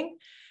intimidating.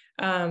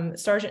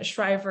 Sergeant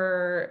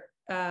Shriver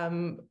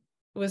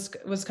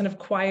was kind of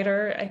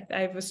quieter,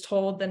 I was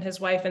told, than his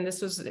wife, and this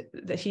was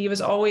that he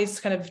was always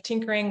kind of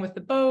tinkering with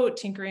the boat,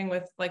 tinkering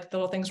with like the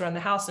little things around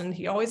the house, and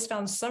he always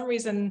found some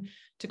reason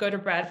to go to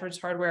Bradford's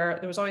Hardware.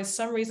 There was always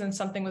some reason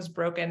something was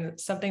broken,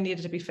 something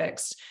needed to be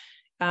fixed,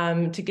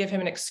 to give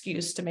him an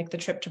excuse to make the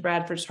trip to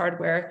Bradford's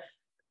Hardware,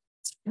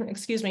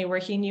 where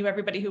he knew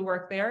everybody who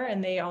worked there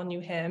and they all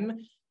knew him.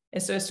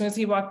 And so as soon as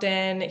he walked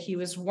in, he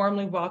was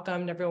warmly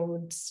welcomed. Everyone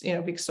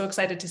would, be so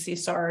excited to see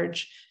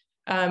Sarge.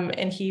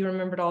 And he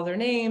remembered all their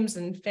names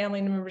and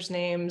family members'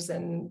 names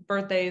and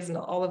birthdays and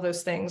all of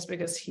those things,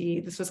 because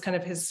this was kind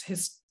of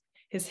his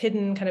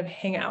hidden kind of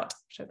hangout,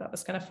 which I thought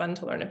was kind of fun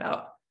to learn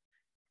about.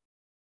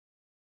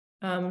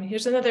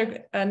 Here's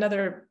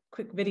another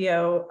quick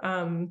video.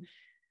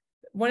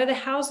 One of the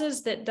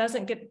houses that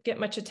doesn't get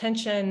much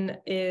attention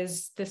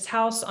is this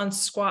house on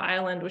Squaw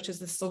Island, which is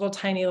this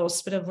tiny little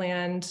spit of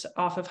land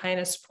off of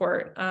Hyannis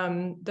Port.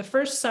 The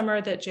first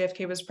summer that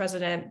JFK was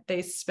president,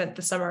 they spent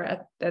the summer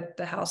at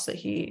the house that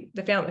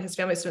his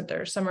family spent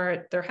their summer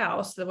at their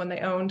house, the one they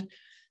owned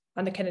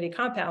on the Kennedy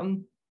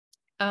compound.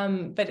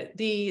 But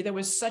there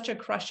was such a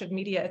crush of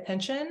media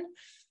attention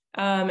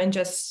and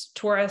just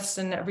tourists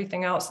and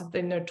everything else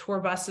that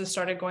tour buses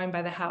started going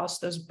by the house.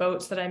 Those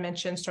boats that I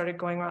mentioned started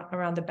going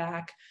around the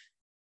back.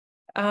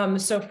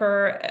 So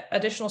for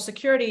additional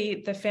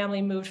security, the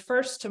family moved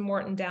first to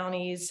Morton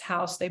Downey's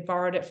house. They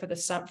borrowed it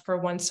for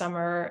one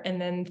summer,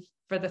 and then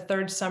for the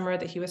third summer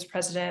that he was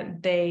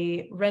president,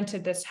 they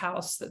rented this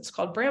house that's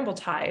called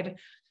Brambletide,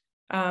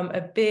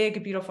 a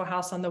big, beautiful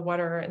house on the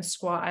water in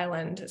Squaw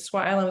Island.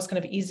 Squaw Island was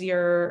kind of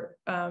easier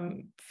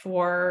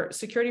for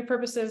security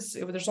purposes.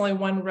 There's only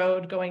one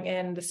road going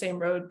in, the same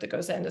road that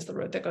goes in as the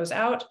road that goes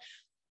out.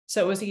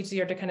 So it was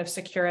easier to kind of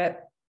secure it.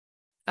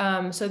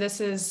 So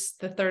this is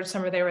the third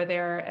summer they were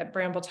there at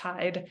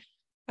Bramblетide.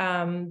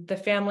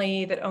 The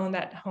family that owned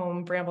that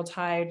home,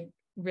 Brambletide,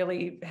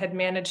 really had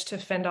managed to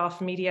fend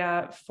off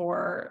media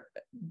for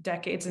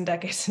decades and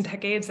decades and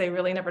decades. They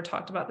really never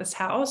talked about this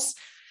house.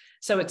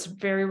 So it's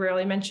very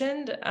rarely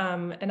mentioned.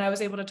 And I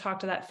was able to talk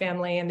to that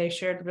family, and they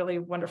shared really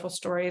wonderful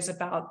stories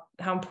about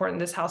how important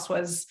this house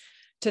was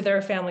to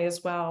their family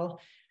as well.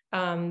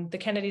 The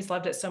Kennedys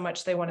loved it so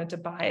much they wanted to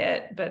buy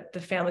it, but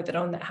the family that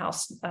owned that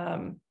house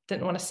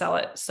didn't want to sell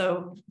it,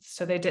 so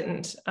they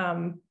didn't.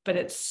 But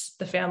it's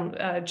the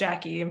family,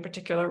 Jackie in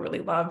particular, really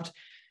loved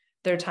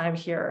their time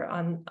here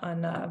on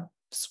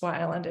Squaw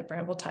Island at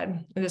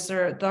Bramblетide.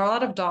 There are a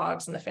lot of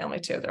dogs in the family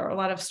too. There are a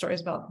lot of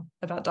stories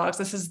about dogs.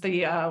 This is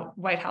the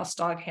White House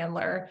dog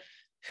handler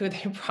who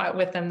they brought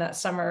with them that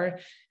summer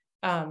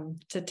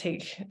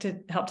to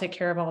help take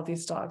care of all of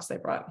these dogs they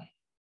brought.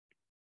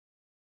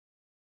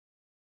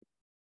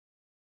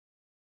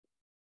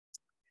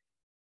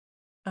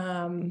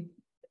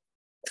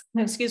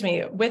 Excuse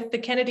me, with the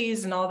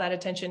Kennedys and all that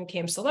attention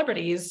came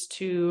celebrities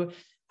to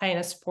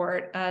Hyannis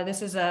Port.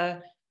 This is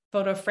a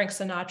photo of Frank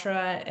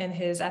Sinatra and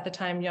his, at the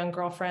time, young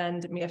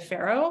girlfriend, Mia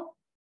Farrow.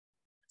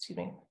 Excuse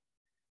me.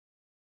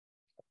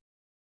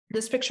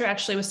 This picture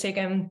actually was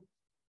taken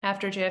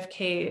after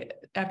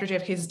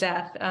JFK's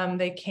death.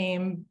 They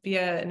came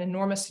via an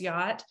enormous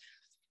yacht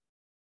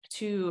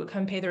to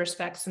come pay their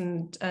respects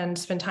and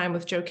spend time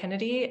with Joe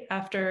Kennedy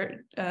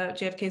after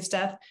JFK's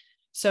death.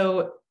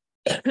 So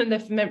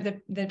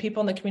the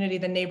people in the community,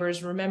 the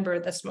neighbors, remember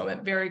this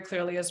moment very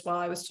clearly as well.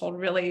 I was told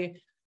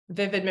really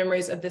vivid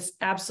memories of this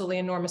absolutely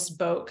enormous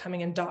boat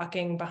coming and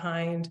docking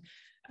behind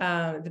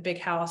the big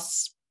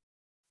house,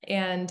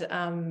 and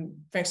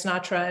Frank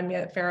Sinatra and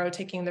Mia Farrow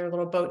taking their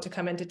little boat to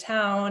come into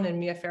town, and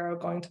Mia Farrow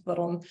going to the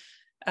little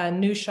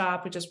news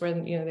shop, which is where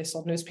they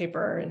sold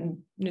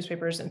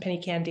newspapers and penny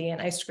candy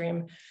and ice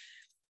cream.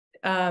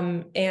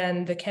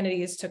 And the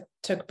Kennedys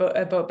took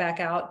a boat back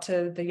out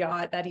to the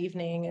yacht that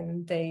evening,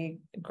 and they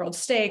grilled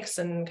steaks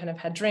and kind of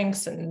had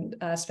drinks and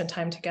spent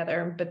time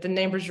together. But the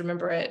neighbors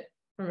remember it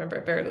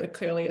very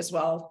clearly as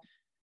well.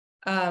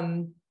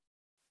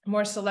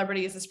 More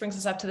celebrities. This brings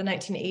us up to the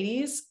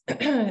 1980s.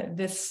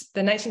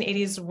 The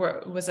 1980s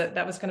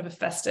was kind of a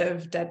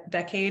festive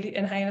decade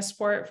in Hyannis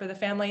Port for the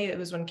family. It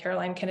was when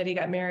Caroline Kennedy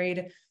got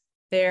married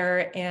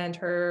there, and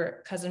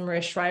her cousin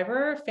Maria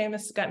Shriver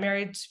famously got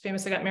married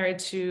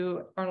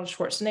to Arnold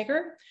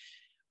Schwarzenegger,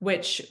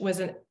 which was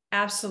an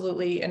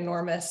absolutely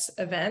enormous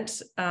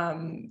event.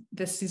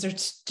 These are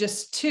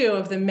just two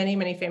of the many,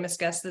 many famous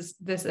guests.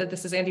 This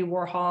is Andy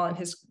Warhol and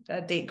his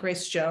date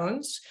Grace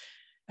Jones,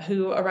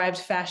 who arrived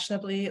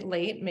fashionably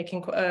late,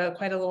 making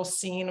quite a little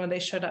scene when they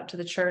showed up to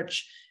the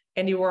church.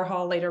 Andy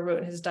Warhol later wrote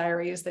in his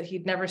diaries that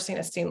he'd never seen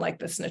a scene like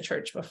this in a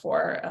church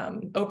before.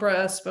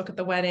 Oprah spoke at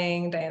the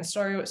wedding. Diane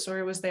Story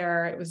was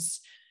there. It was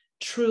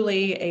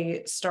truly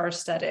a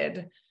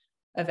star-studded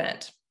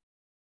event.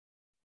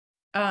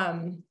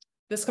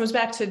 This comes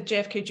back to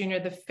JFK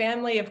Jr. The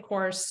family, of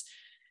course,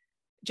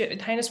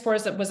 Hyannis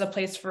Port was a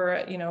place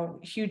for,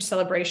 huge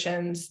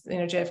celebrations,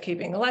 JFK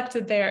being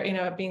elected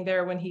there, being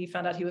there when he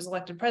found out he was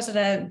elected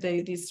president,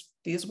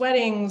 these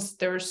weddings.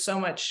 There was so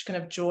much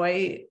kind of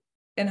joy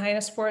in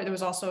Hyannis Port. There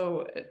was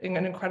also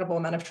an incredible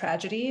amount of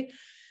tragedy.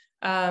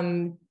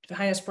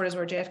 Hyannis Port is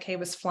where JFK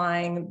was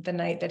flying the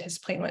night that his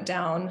plane went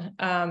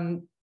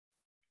down,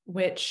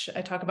 which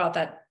I talk about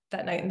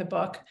that night in the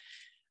book.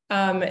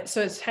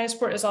 So Hyannis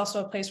Port is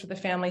also a place where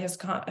the family has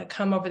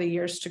come over the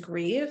years to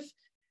grieve.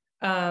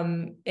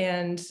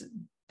 And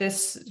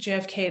this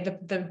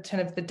JFK, the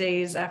kind of the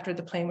days after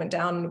the plane went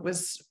down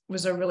was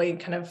a really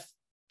kind of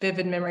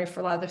vivid memory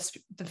for a lot of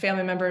the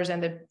family members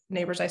and the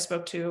neighbors I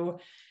spoke to.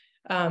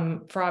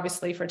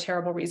 For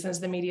terrible reasons,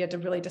 the media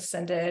really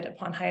descended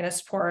upon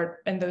Hyannis Port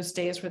in those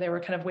days where they were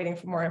kind of waiting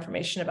for more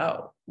information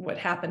about what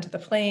happened to the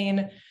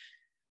plane.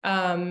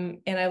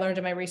 And I learned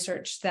in my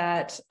research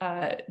that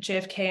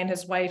JFK and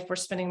his wife were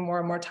spending more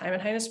and more time in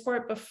Hyannis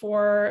Port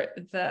before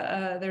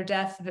their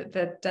death,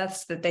 the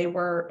deaths that they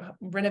were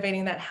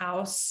renovating that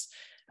house.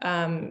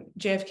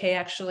 JFK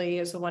actually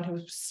is the one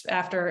who,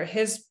 after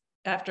his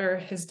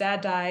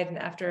dad died and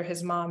after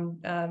his mom,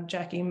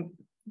 Jackie,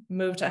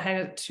 moved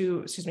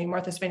to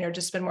Martha's Vineyard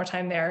to spend more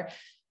time there,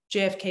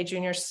 JFK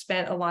Jr.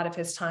 spent a lot of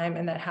his time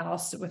in that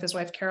house with his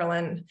wife,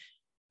 Carolyn.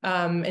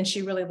 And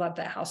she really loved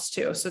that house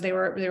too. So they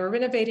were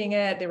renovating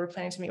it. They were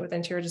planning to meet with an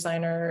interior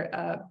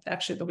designer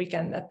actually the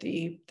weekend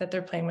that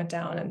their plane went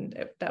down,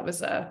 and that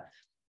was a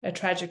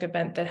tragic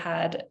event that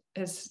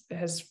has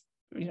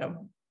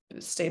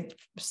stayed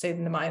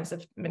in the minds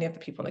of many of the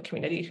people in the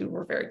community who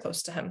were very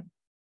close to him.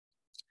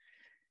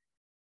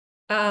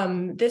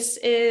 This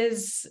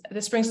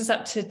brings us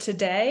up to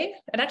today.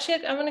 And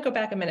actually, I'm going to go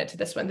back a minute to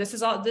this one.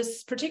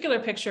 This particular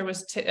picture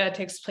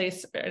takes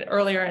place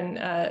earlier in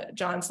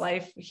John's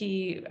life.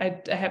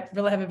 I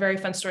really have a very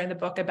fun story in the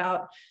book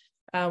about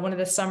one of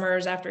the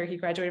summers after he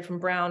graduated from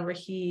Brown, where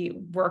he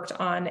worked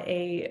on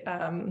a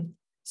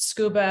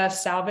scuba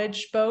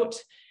salvage boat.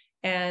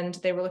 and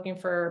they were looking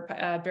for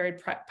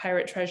buried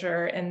pirate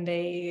treasure. And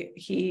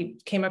he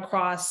came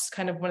across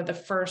kind of one of the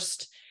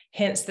first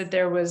hints that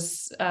there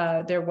was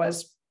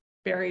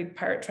buried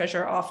pirate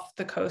treasure off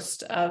the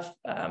coast of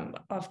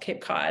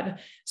Cape Cod.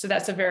 So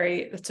that's a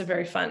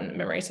very fun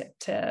memory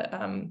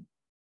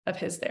of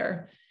his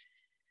there.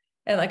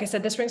 And like I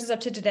said, this brings us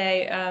up to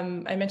today.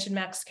 I mentioned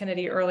Max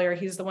Kennedy earlier.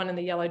 He's the one in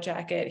the yellow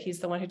jacket. He's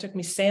the one who took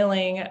me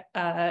sailing.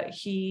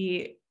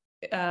 Sailing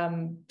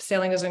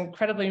is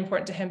incredibly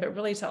important to him, but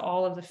really to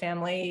all of the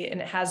family,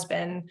 and it has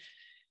been.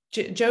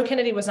 Joe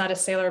Kennedy was not a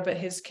sailor, but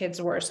his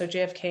kids were. So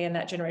JFK and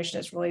that generation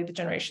is really the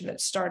generation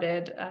that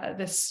started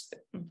this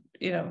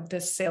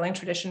sailing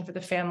tradition for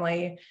the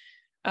family.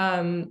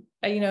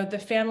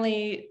 The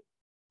family,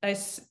 I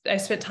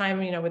spent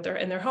time,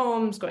 in their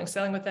homes, going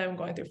sailing with them,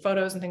 going through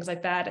photos and things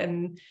like that.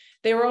 And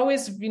they were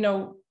always,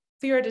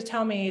 clear to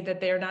tell me that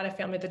they are not a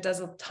family that does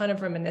a ton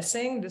of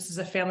reminiscing. This is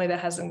a family that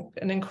has an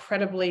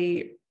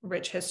incredibly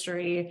rich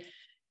history,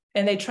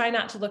 and they try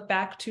not to look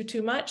back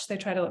too much. They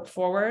try to look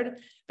forward,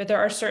 but there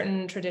are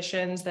certain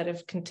traditions that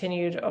have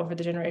continued over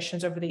the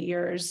generations, over the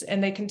years,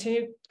 and they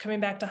continue coming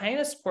back to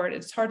Hyannis Port.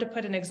 It's hard to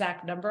put an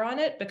exact number on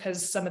it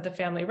because some of the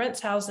family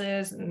rents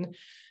houses and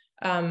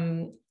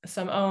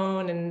some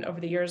own, and over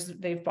the years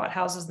they've bought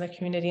houses in the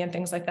community and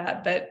things like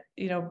that. But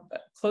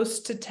close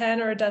to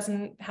 10 or a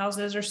dozen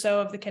houses or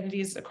so of the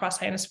Kennedys across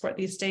Hyannis Port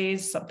these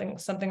days,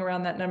 something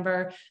around that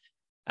number.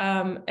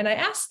 And I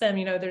asked them,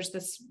 there's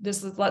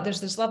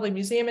this lovely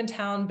museum in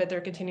town, but there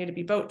continue to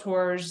be boat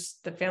tours.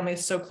 The family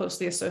is so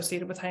closely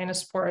associated with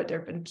Hyannis Port. There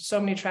have been so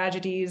many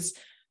tragedies,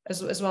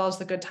 as well as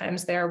the good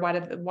times there.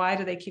 Why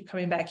do they keep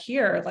coming back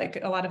here?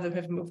 Like, a lot of them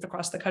have moved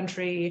across the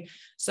country.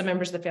 Some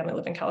members of the family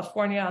live in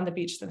California on the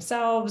beach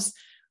themselves.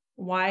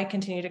 Why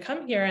continue to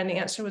come here? And the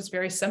answer was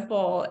very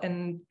simple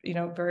and,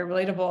 very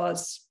relatable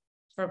as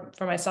for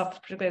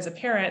myself, particularly as a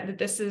parent, that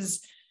this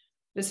is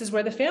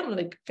where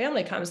the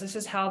family comes. This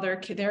is how their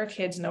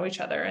kids know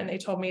each other. And they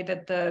told me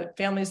that the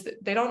families,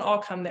 they don't all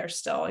come there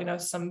still.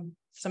 Some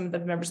of the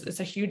members, it's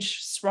a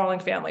huge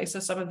sprawling family. So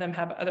some of them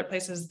have other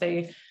places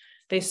they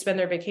spend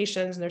their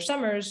vacations and their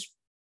summers,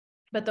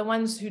 but the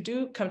ones who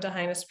do come to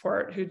Hyannis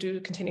Port, who do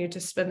continue to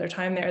spend their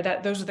time there,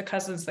 those are the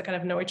cousins that kind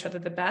of know each other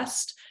the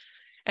best.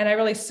 And I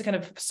really kind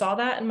of saw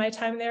that in my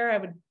time there. I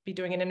would be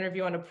doing an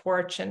interview on a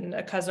porch, and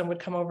a cousin would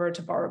come over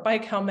to borrow a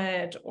bike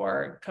helmet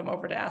or come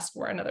over to ask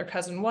where another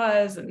cousin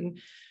was. And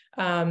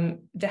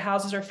the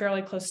houses are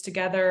fairly close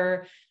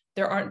together.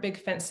 There aren't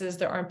big fences.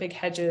 There aren't big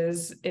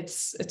hedges.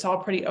 It's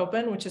all pretty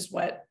open, which is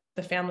what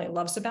the family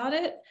loves about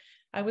it,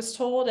 I was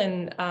told.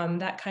 And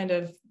that kind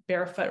of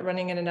barefoot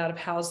running in and out of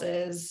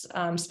houses,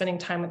 spending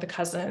time with the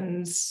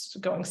cousins,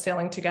 going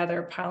sailing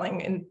together,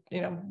 piling in,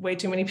 way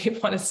too many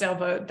people on a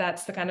sailboat.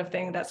 That's the kind of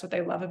thing, that's what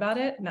they love about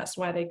it. And that's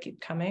why they keep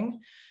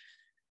coming.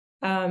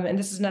 And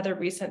this is another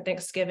recent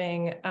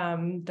Thanksgiving.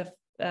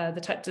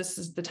 This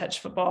is the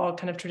touch football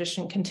kind of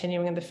tradition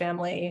continuing in the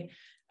family.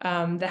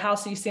 The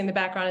house that you see in the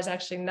background is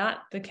actually not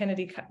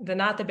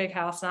not the big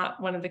house,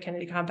 not one of the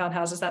Kennedy compound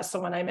houses. That's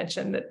the one I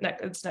mentioned that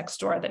it's next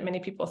door, that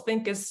many people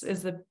think is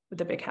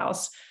the big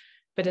house,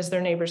 but is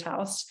their neighbor's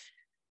house.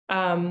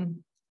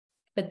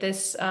 But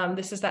this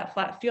is that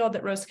flat field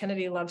that Rose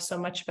Kennedy loves so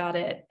much about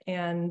it.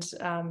 And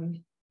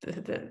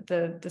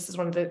this is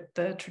one of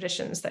the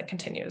traditions that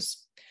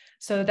continues.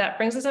 So that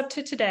brings us up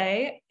to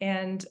today,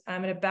 and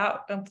I'm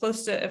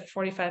close to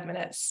 45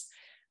 minutes.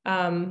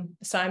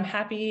 So I'm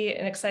happy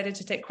and excited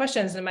to take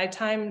questions. In my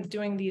time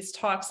doing these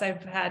talks,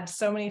 I've had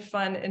so many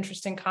fun,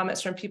 interesting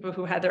comments from people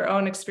who had their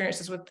own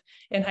experiences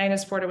in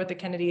Hyannis Port with the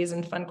Kennedys,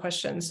 and fun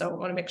questions. So I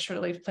want to make sure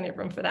to leave plenty of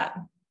room for that.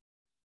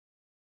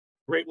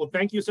 Great. Well,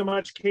 thank you so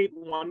much, Kate.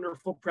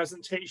 Wonderful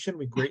presentation.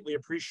 We greatly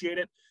appreciate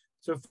it.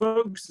 So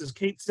folks, as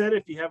Kate said,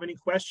 if you have any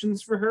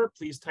questions for her,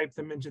 please type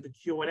them into the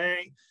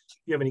Q&A. If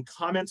you have any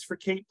comments for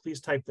Kate, please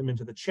type them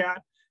into the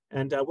chat,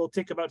 and we'll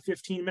take about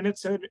 15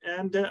 minutes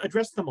and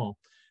address them all.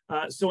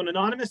 So an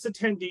anonymous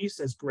attendee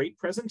says, great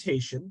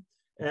presentation.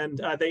 And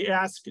they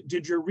ask,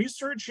 did your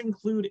research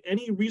include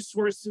any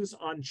resources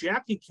on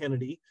Jackie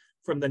Kennedy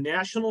from the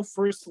National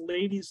First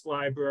Ladies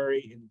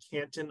Library in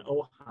Canton,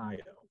 Ohio?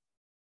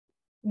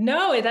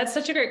 No, that's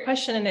such a great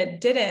question, and it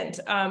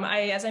didn't.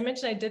 As I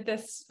mentioned, I did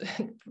this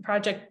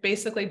project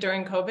basically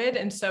during COVID,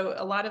 and so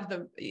a lot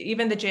of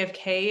even the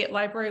JFK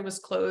library was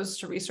closed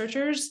to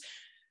researchers.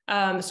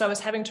 So I was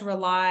having to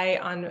rely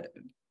on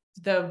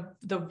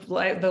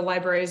the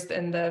libraries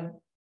and the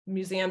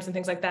museums and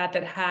things like that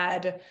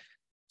had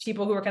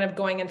people who were kind of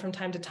going in from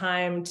time to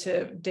time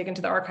to dig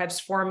into the archives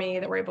for me,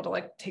 that were able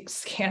to take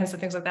scans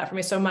and things like that for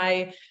me. So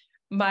my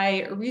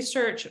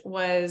research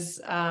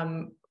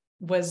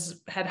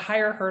had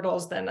higher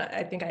hurdles than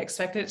I think I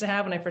expected it to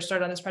have when I first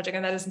started on this project,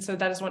 and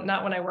that is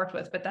not one I worked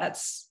with, but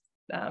that's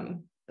a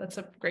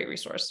great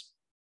resource.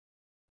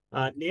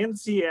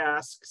 Nancy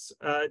asks,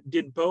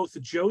 did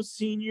both Joe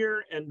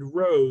Sr. and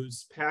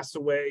Rose pass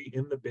away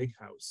in the big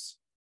house?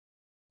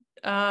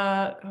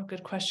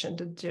 Good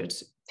question.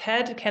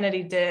 Ted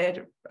Kennedy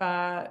did.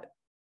 Joe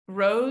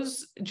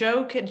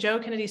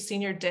Kennedy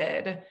Sr.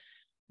 did.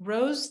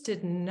 Rose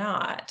did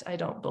not, I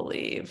don't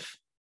believe.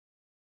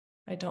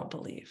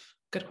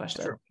 Good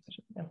question. Sure.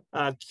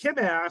 Yeah. Kim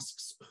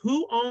asks,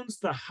 who owns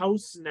the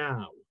house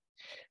now?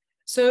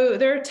 So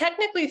there are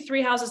technically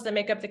 3 houses that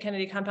make up the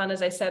Kennedy compound,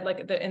 as I said, like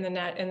in the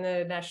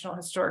National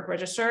Historic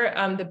Register.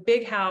 The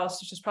big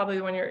house, which is probably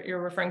the one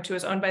you're referring to,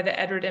 is owned by the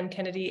Edward M.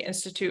 Kennedy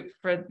Institute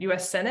for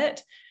U.S.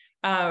 Senate.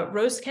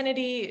 Rose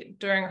Kennedy,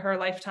 during her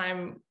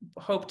lifetime,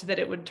 hoped that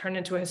it would turn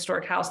into a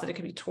historic house, that it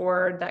could be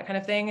toured, that kind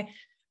of thing.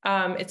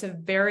 It's a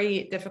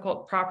very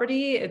difficult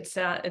property. It's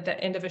at the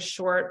end of a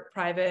short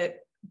private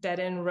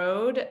dead-end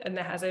road, and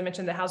as I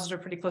mentioned, the houses are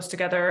pretty close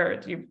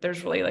together.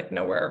 There's really like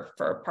nowhere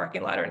for a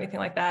parking lot or anything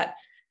like that.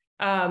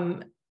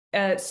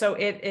 So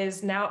it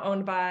is now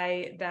owned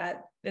by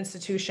that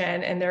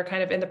institution, and they're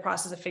kind of in the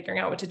process of figuring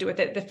out what to do with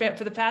it.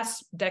 For the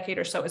past decade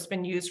or so, it's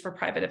been used for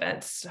private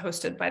events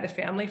hosted by the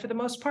family for the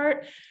most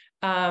part,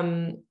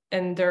 and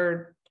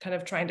they're kind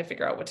of trying to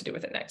figure out what to do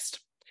with it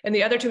next. And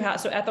the other 2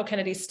 houses, so Ethel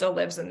Kennedy still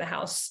lives in the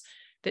house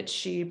that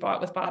she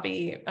bought with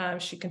Bobby.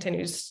 She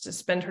continues to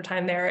spend her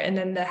time there. And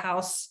then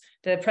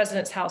the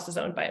president's house, is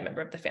owned by a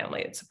member of the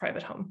family. It's a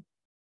private home.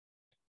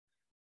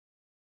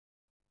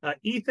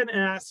 Ethan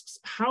asks,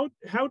 how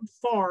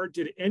far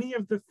did any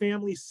of the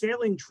family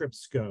sailing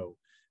trips go?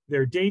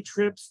 Their day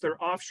trips,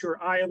 their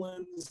offshore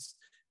islands,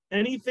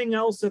 anything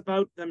else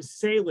about them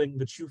sailing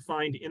that you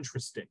find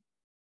interesting?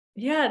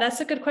 Yeah, that's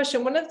a good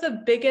question. One of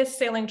the biggest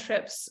sailing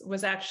trips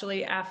was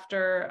actually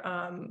after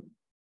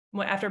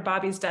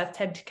Bobby's death.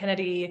 Ted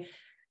Kennedy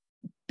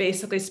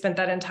basically spent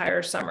that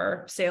entire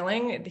summer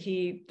sailing.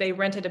 They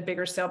rented a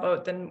bigger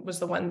sailboat than was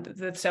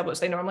the sailboats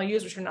they normally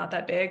use, which are not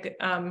that big.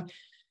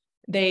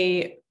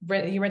 He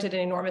rented an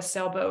enormous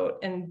sailboat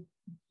and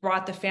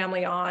brought the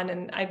family on.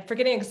 And I'm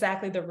forgetting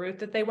exactly the route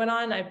that they went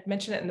on. I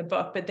mentioned it in the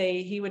book, but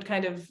he would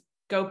kind of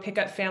go pick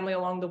up family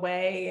along the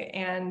way.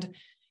 And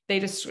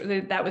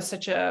that was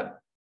such a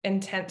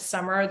intense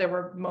summer. There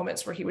were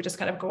moments where he would just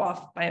kind of go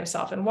off by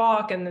himself and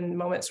walk, and then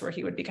moments where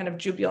he would be kind of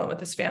jubilant with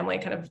his family,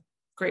 kind of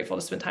grateful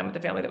to spend time with the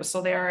family that was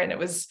still there. And it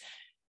was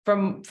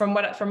from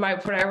what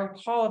I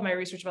recall of my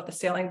research about the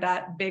sailing,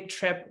 that big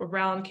trip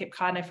around Cape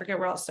Cod, and I forget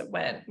where else it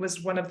went,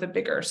 was one of the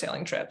bigger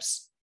sailing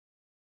trips.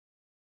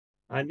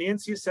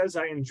 Nancy says,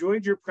 I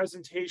enjoyed your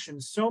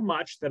presentation so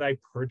much that I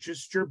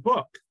purchased your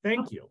book.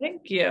 Thank you.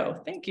 Thank you.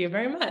 Thank you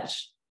very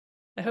much.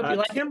 I hope you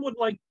like Kim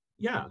it.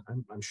 Yeah,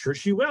 I'm sure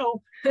she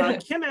will.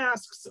 Kim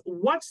asks,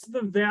 what's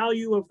the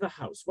value of the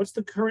house? What's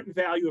the current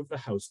value of the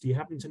house? Do you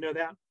happen to know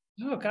that?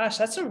 Oh gosh,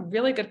 that's a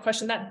really good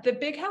question. That the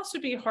big house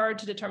would be hard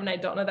to determine. I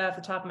don't know that off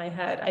the top of my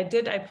head.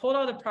 I pulled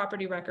all the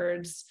property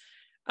records,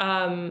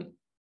 and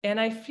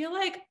I feel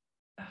like,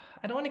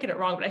 I don't want to get it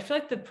wrong, but I feel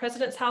like the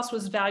president's house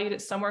was valued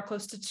at somewhere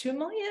close to $2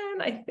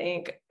 million, I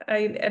think.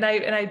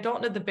 I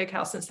don't know the big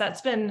house, since that's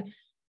been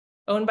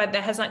owned by,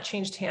 that has not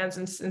changed hands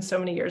in so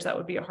many years. That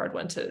would be a hard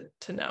one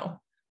to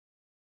know.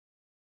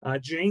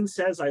 Jane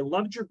says, I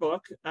loved your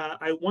book.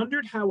 I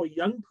wondered how a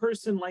young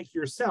person like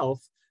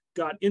yourself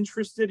got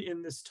interested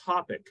in this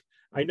topic.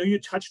 I know you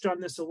touched on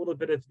this a little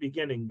bit at the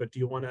beginning, but do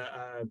you want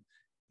to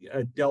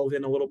delve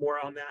in a little more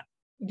on that?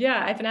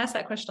 Yeah, I've been asked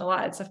that question a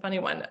lot. It's a funny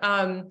one.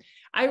 My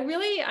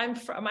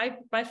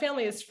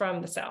family is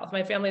from the South.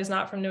 My family is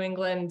not from New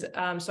England.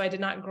 So I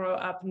did not grow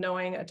up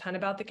knowing a ton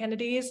about the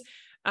Kennedys.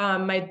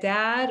 My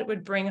dad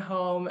would bring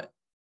home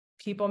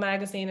People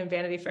magazine and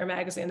Vanity Fair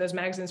magazine, those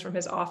magazines from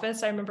his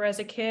office, I remember as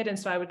a kid. And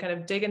so I would kind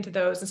of dig into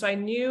those. And so I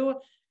knew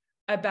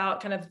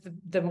about kind of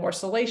the more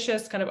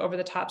salacious, kind of over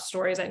the top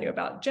stories. I knew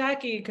about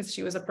Jackie because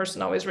she was a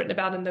person always written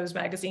about in those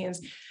magazines.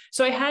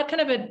 So I had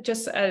kind of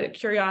just a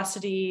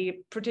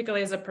curiosity,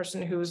 particularly as a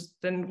person who's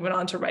then went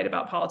on to write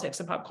about politics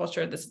and pop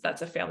culture.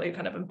 That's a family who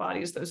kind of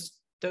embodies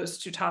those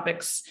 2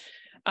 topics.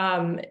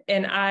 And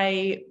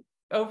I,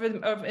 over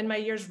in my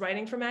years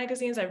writing for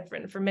magazines, I've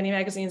written for many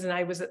magazines, and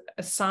I was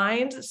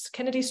assigned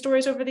Kennedy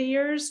stories over the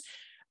years.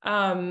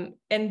 And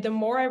the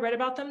more I read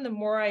about them, the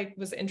more I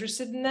was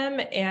interested in them.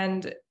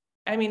 And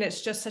I mean,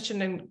 it's just such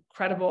an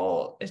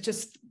incredible, it's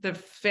just, the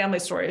family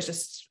story is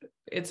just,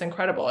 it's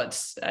incredible. And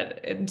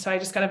so I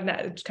just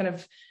kind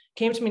of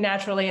came to me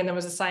naturally, and then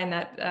was assigned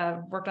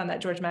that, worked on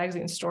that George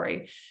magazine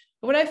story.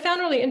 But what I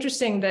found really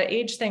interesting, the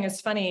age thing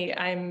is funny.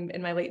 I'm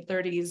in my late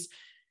 30s.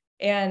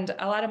 And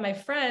a lot of my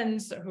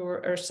friends who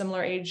are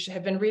similar age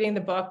have been reading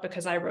the book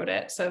because I wrote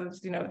it. So,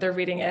 they're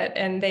reading it,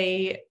 and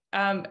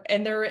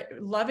they're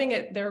loving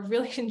it. They're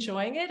really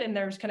enjoying it. And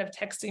they're kind of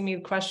texting me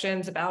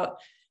questions about,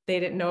 they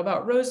didn't know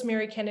about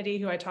Rosemary Kennedy,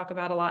 who I talk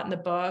about a lot in the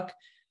book.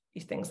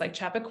 These things like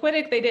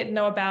Chappaquiddick, they didn't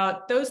know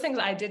about. Those things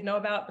I did know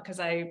about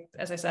because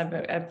as I said,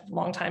 I'm a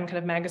long time kind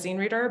of magazine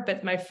reader,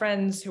 but my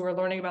friends who are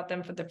learning about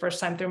them for the first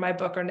time through my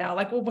book are now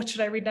like, well, what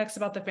should I read next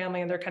about the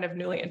family? And they're kind of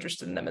newly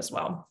interested in them as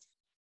well.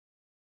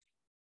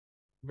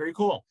 Very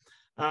cool.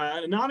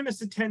 An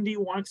anonymous attendee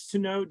wants to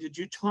know, did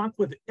you talk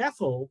with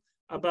Ethel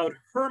about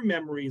her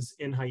memories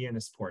in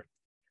Hyannis Port?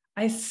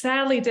 I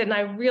sadly didn't.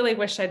 I really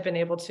wish I'd been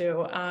able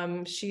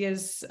to. She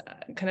is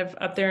kind of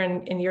up there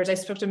in years. I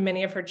spoke to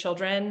many of her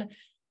children.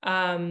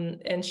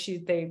 And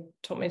they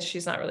told me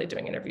she's not really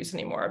doing interviews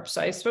anymore.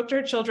 So I spoke to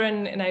her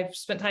children and I've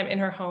spent time in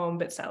her home,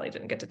 but sadly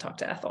didn't get to talk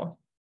to Ethel.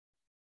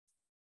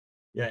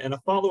 Yeah, and a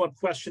follow-up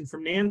question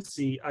from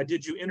Nancy.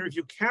 Did you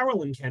interview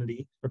Caroline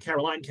Kennedy?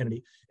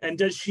 And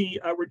does she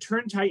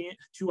return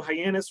to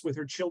Hyannis with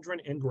her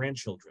children and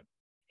grandchildren?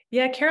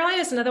 Yeah, Caroline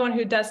is another one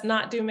who does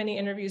not do many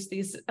interviews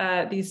these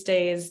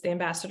days, the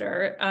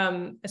ambassador.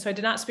 So I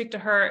did not speak to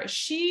her.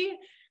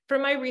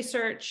 From my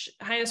research,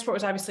 Hyannis Port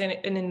was obviously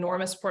an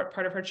enormous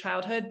part of her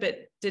childhood,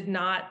 but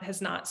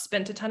has not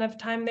spent a ton of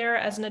time there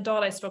as an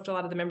adult. I spoke to a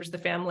lot of the members of the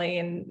family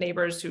and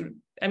neighbors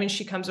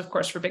she comes, of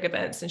course, for big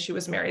events, and she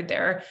was married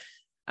there.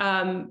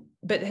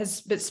 But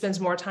spends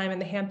more time in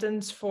the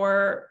Hamptons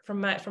from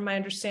my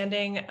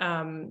understanding.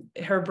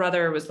 Her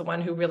brother was the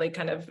one who really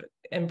kind of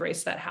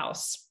embraced that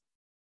house.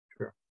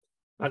 Sure.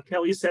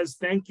 Kelly says,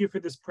 thank you for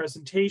this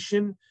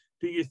presentation.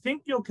 Do you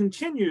think you'll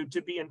continue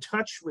to be in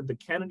touch with the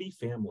Kennedy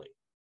family?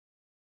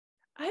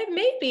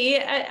 Maybe.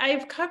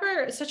 I've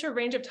covered such a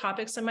range of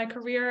topics in my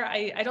career.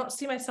 I don't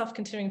see myself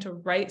continuing to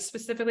write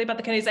specifically about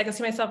the Kennedys. I can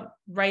see myself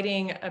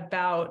writing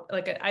about,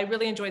 I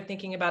really enjoyed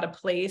thinking about a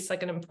place,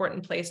 like an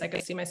important place. I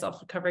could see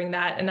myself covering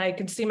that. And I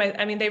can see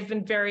they've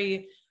been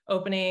very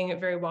opening,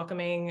 very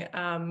welcoming.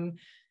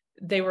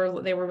 They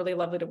were really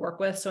lovely to work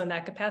with. So in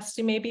that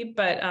capacity, maybe,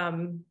 but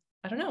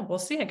I don't know. We'll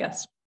see, I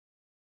guess.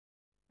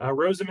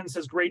 Rosamond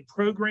says, great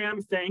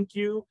program. Thank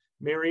you.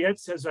 Mariette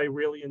says, I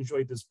really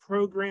enjoyed this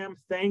program.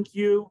 Thank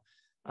you.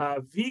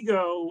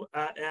 Vigo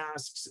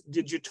asks,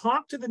 did you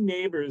talk to the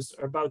neighbors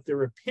about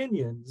their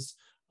opinions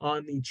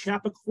on the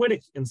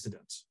Chappaquiddick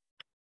incident?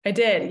 I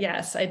did.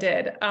 Yes, I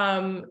did.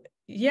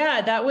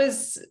 Yeah, that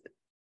was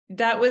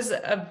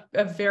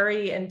a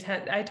very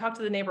intense. I talked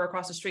to the neighbor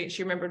across the street.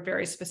 She remembered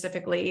very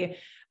specifically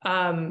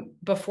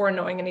before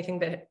knowing anything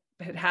that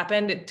had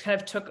happened. It kind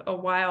of took a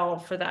while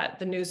for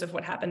the news of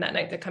what happened that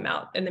night to come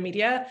out in the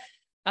media.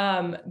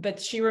 But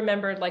she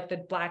remembered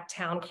the black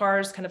town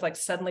cars kind of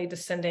suddenly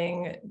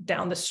descending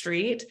down the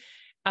street.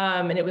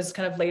 And it was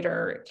kind of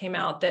later came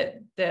out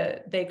that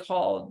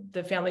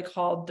the family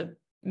called the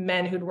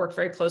men who'd worked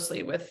very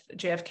closely with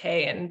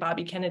JFK and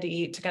Bobby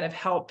Kennedy to kind of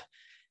help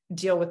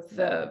deal with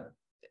the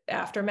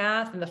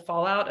aftermath and the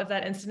fallout of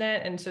that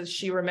incident. And so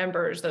she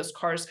remembers those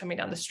cars coming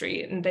down the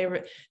street, and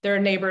there are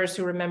neighbors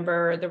who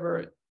remember there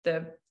were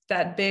the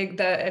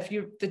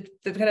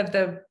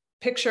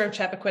picture of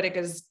Chappaquiddick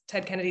is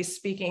Ted Kennedy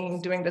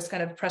speaking, doing this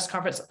kind of press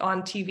conference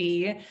on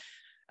TV,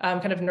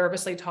 kind of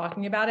nervously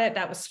talking about it.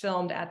 That was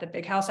filmed at the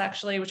Big House,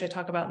 actually, which I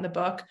talk about in the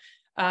book.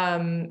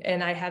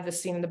 And I had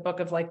this scene in the book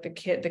of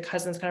the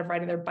cousins kind of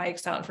riding their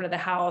bikes out in front of the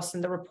house,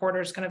 and the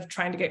reporters kind of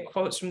trying to get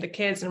quotes from the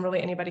kids and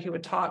really anybody who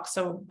would talk.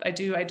 So I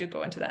do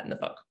go into that in the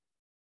book.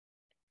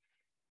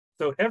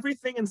 So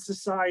everything in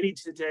society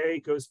today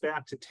goes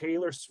back to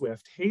Taylor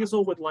Swift.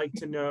 Hazel would like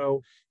to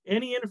know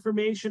any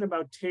information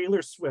about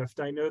Taylor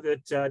Swift. I know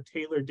that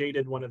Taylor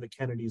dated one of the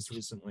Kennedys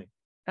recently.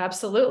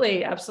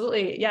 Absolutely.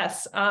 Absolutely.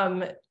 Yes.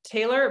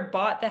 Taylor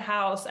bought the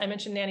house. I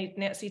mentioned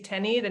Nancy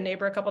Tenney, the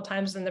neighbor, a couple of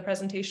times in the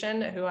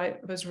presentation, who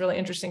was a really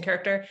interesting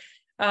character.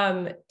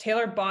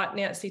 Taylor bought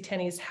Nancy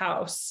Tenney's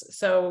house.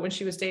 So when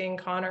she was dating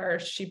Conor,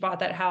 she bought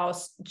that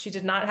house. She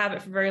did not have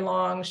it for very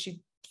long.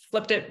 She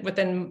flipped it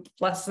within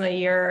less than a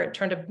year. It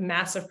turned a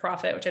massive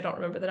profit, which I don't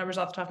remember the numbers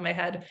off the top of my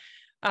head.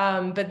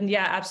 But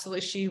yeah,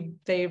 absolutely.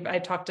 I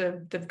talked to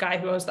the guy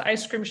who owns the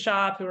ice cream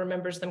shop, who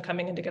remembers them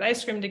coming in to get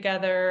ice cream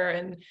together,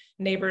 and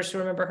neighbors who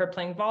remember her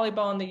playing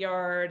volleyball in the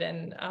yard.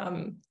 And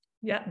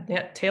yeah,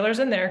 Taylor's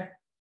in there.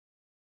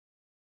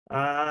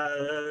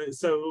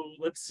 So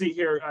let's see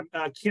here.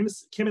 Kim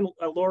and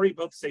Lori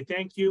both say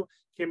thank you.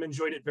 Kim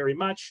enjoyed it very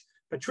much.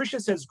 Patricia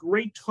says,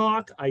 great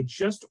talk. I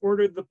just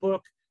ordered the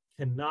book.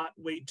 Cannot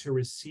wait to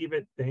receive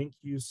it. Thank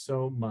you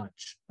so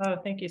much. Oh,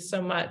 thank you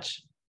so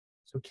much.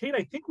 So Kate,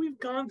 I think we've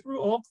gone through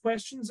all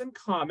questions and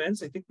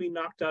comments. I think we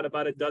knocked out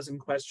about a dozen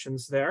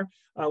questions there.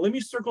 Let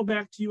me circle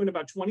back to you in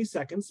about 20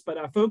 seconds.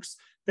 But folks,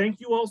 thank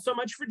you all so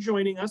much for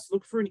joining us.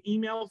 Look for an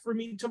email from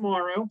me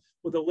tomorrow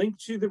with a link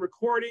to the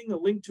recording, a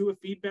link to a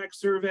feedback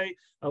survey,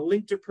 a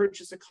link to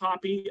purchase a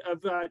copy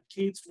of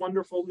Kate's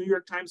wonderful New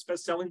York Times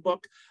bestselling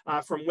book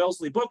from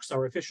Wellesley Books,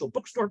 our official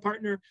bookstore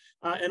partner,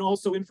 and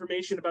also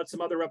information about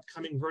some other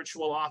upcoming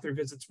virtual author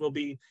visits will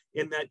be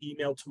in that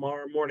email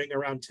tomorrow morning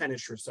around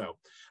 10-ish or so.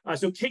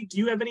 So Kate, do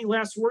you have any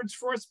last words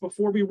for us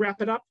before we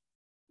wrap it up?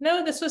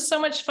 No, this was so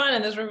much fun,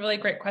 and those were really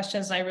great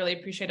questions, and I really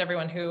appreciate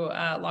everyone who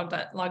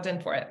logged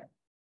in for it.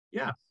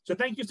 Yeah, so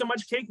thank you so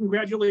much, Kate.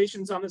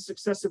 Congratulations on the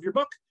success of your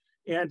book.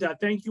 And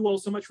thank you all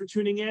so much for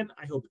tuning in.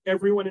 I hope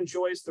everyone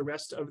enjoys the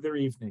rest of their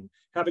evening.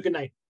 Have a good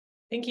night.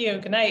 Thank you.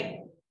 Good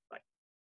night.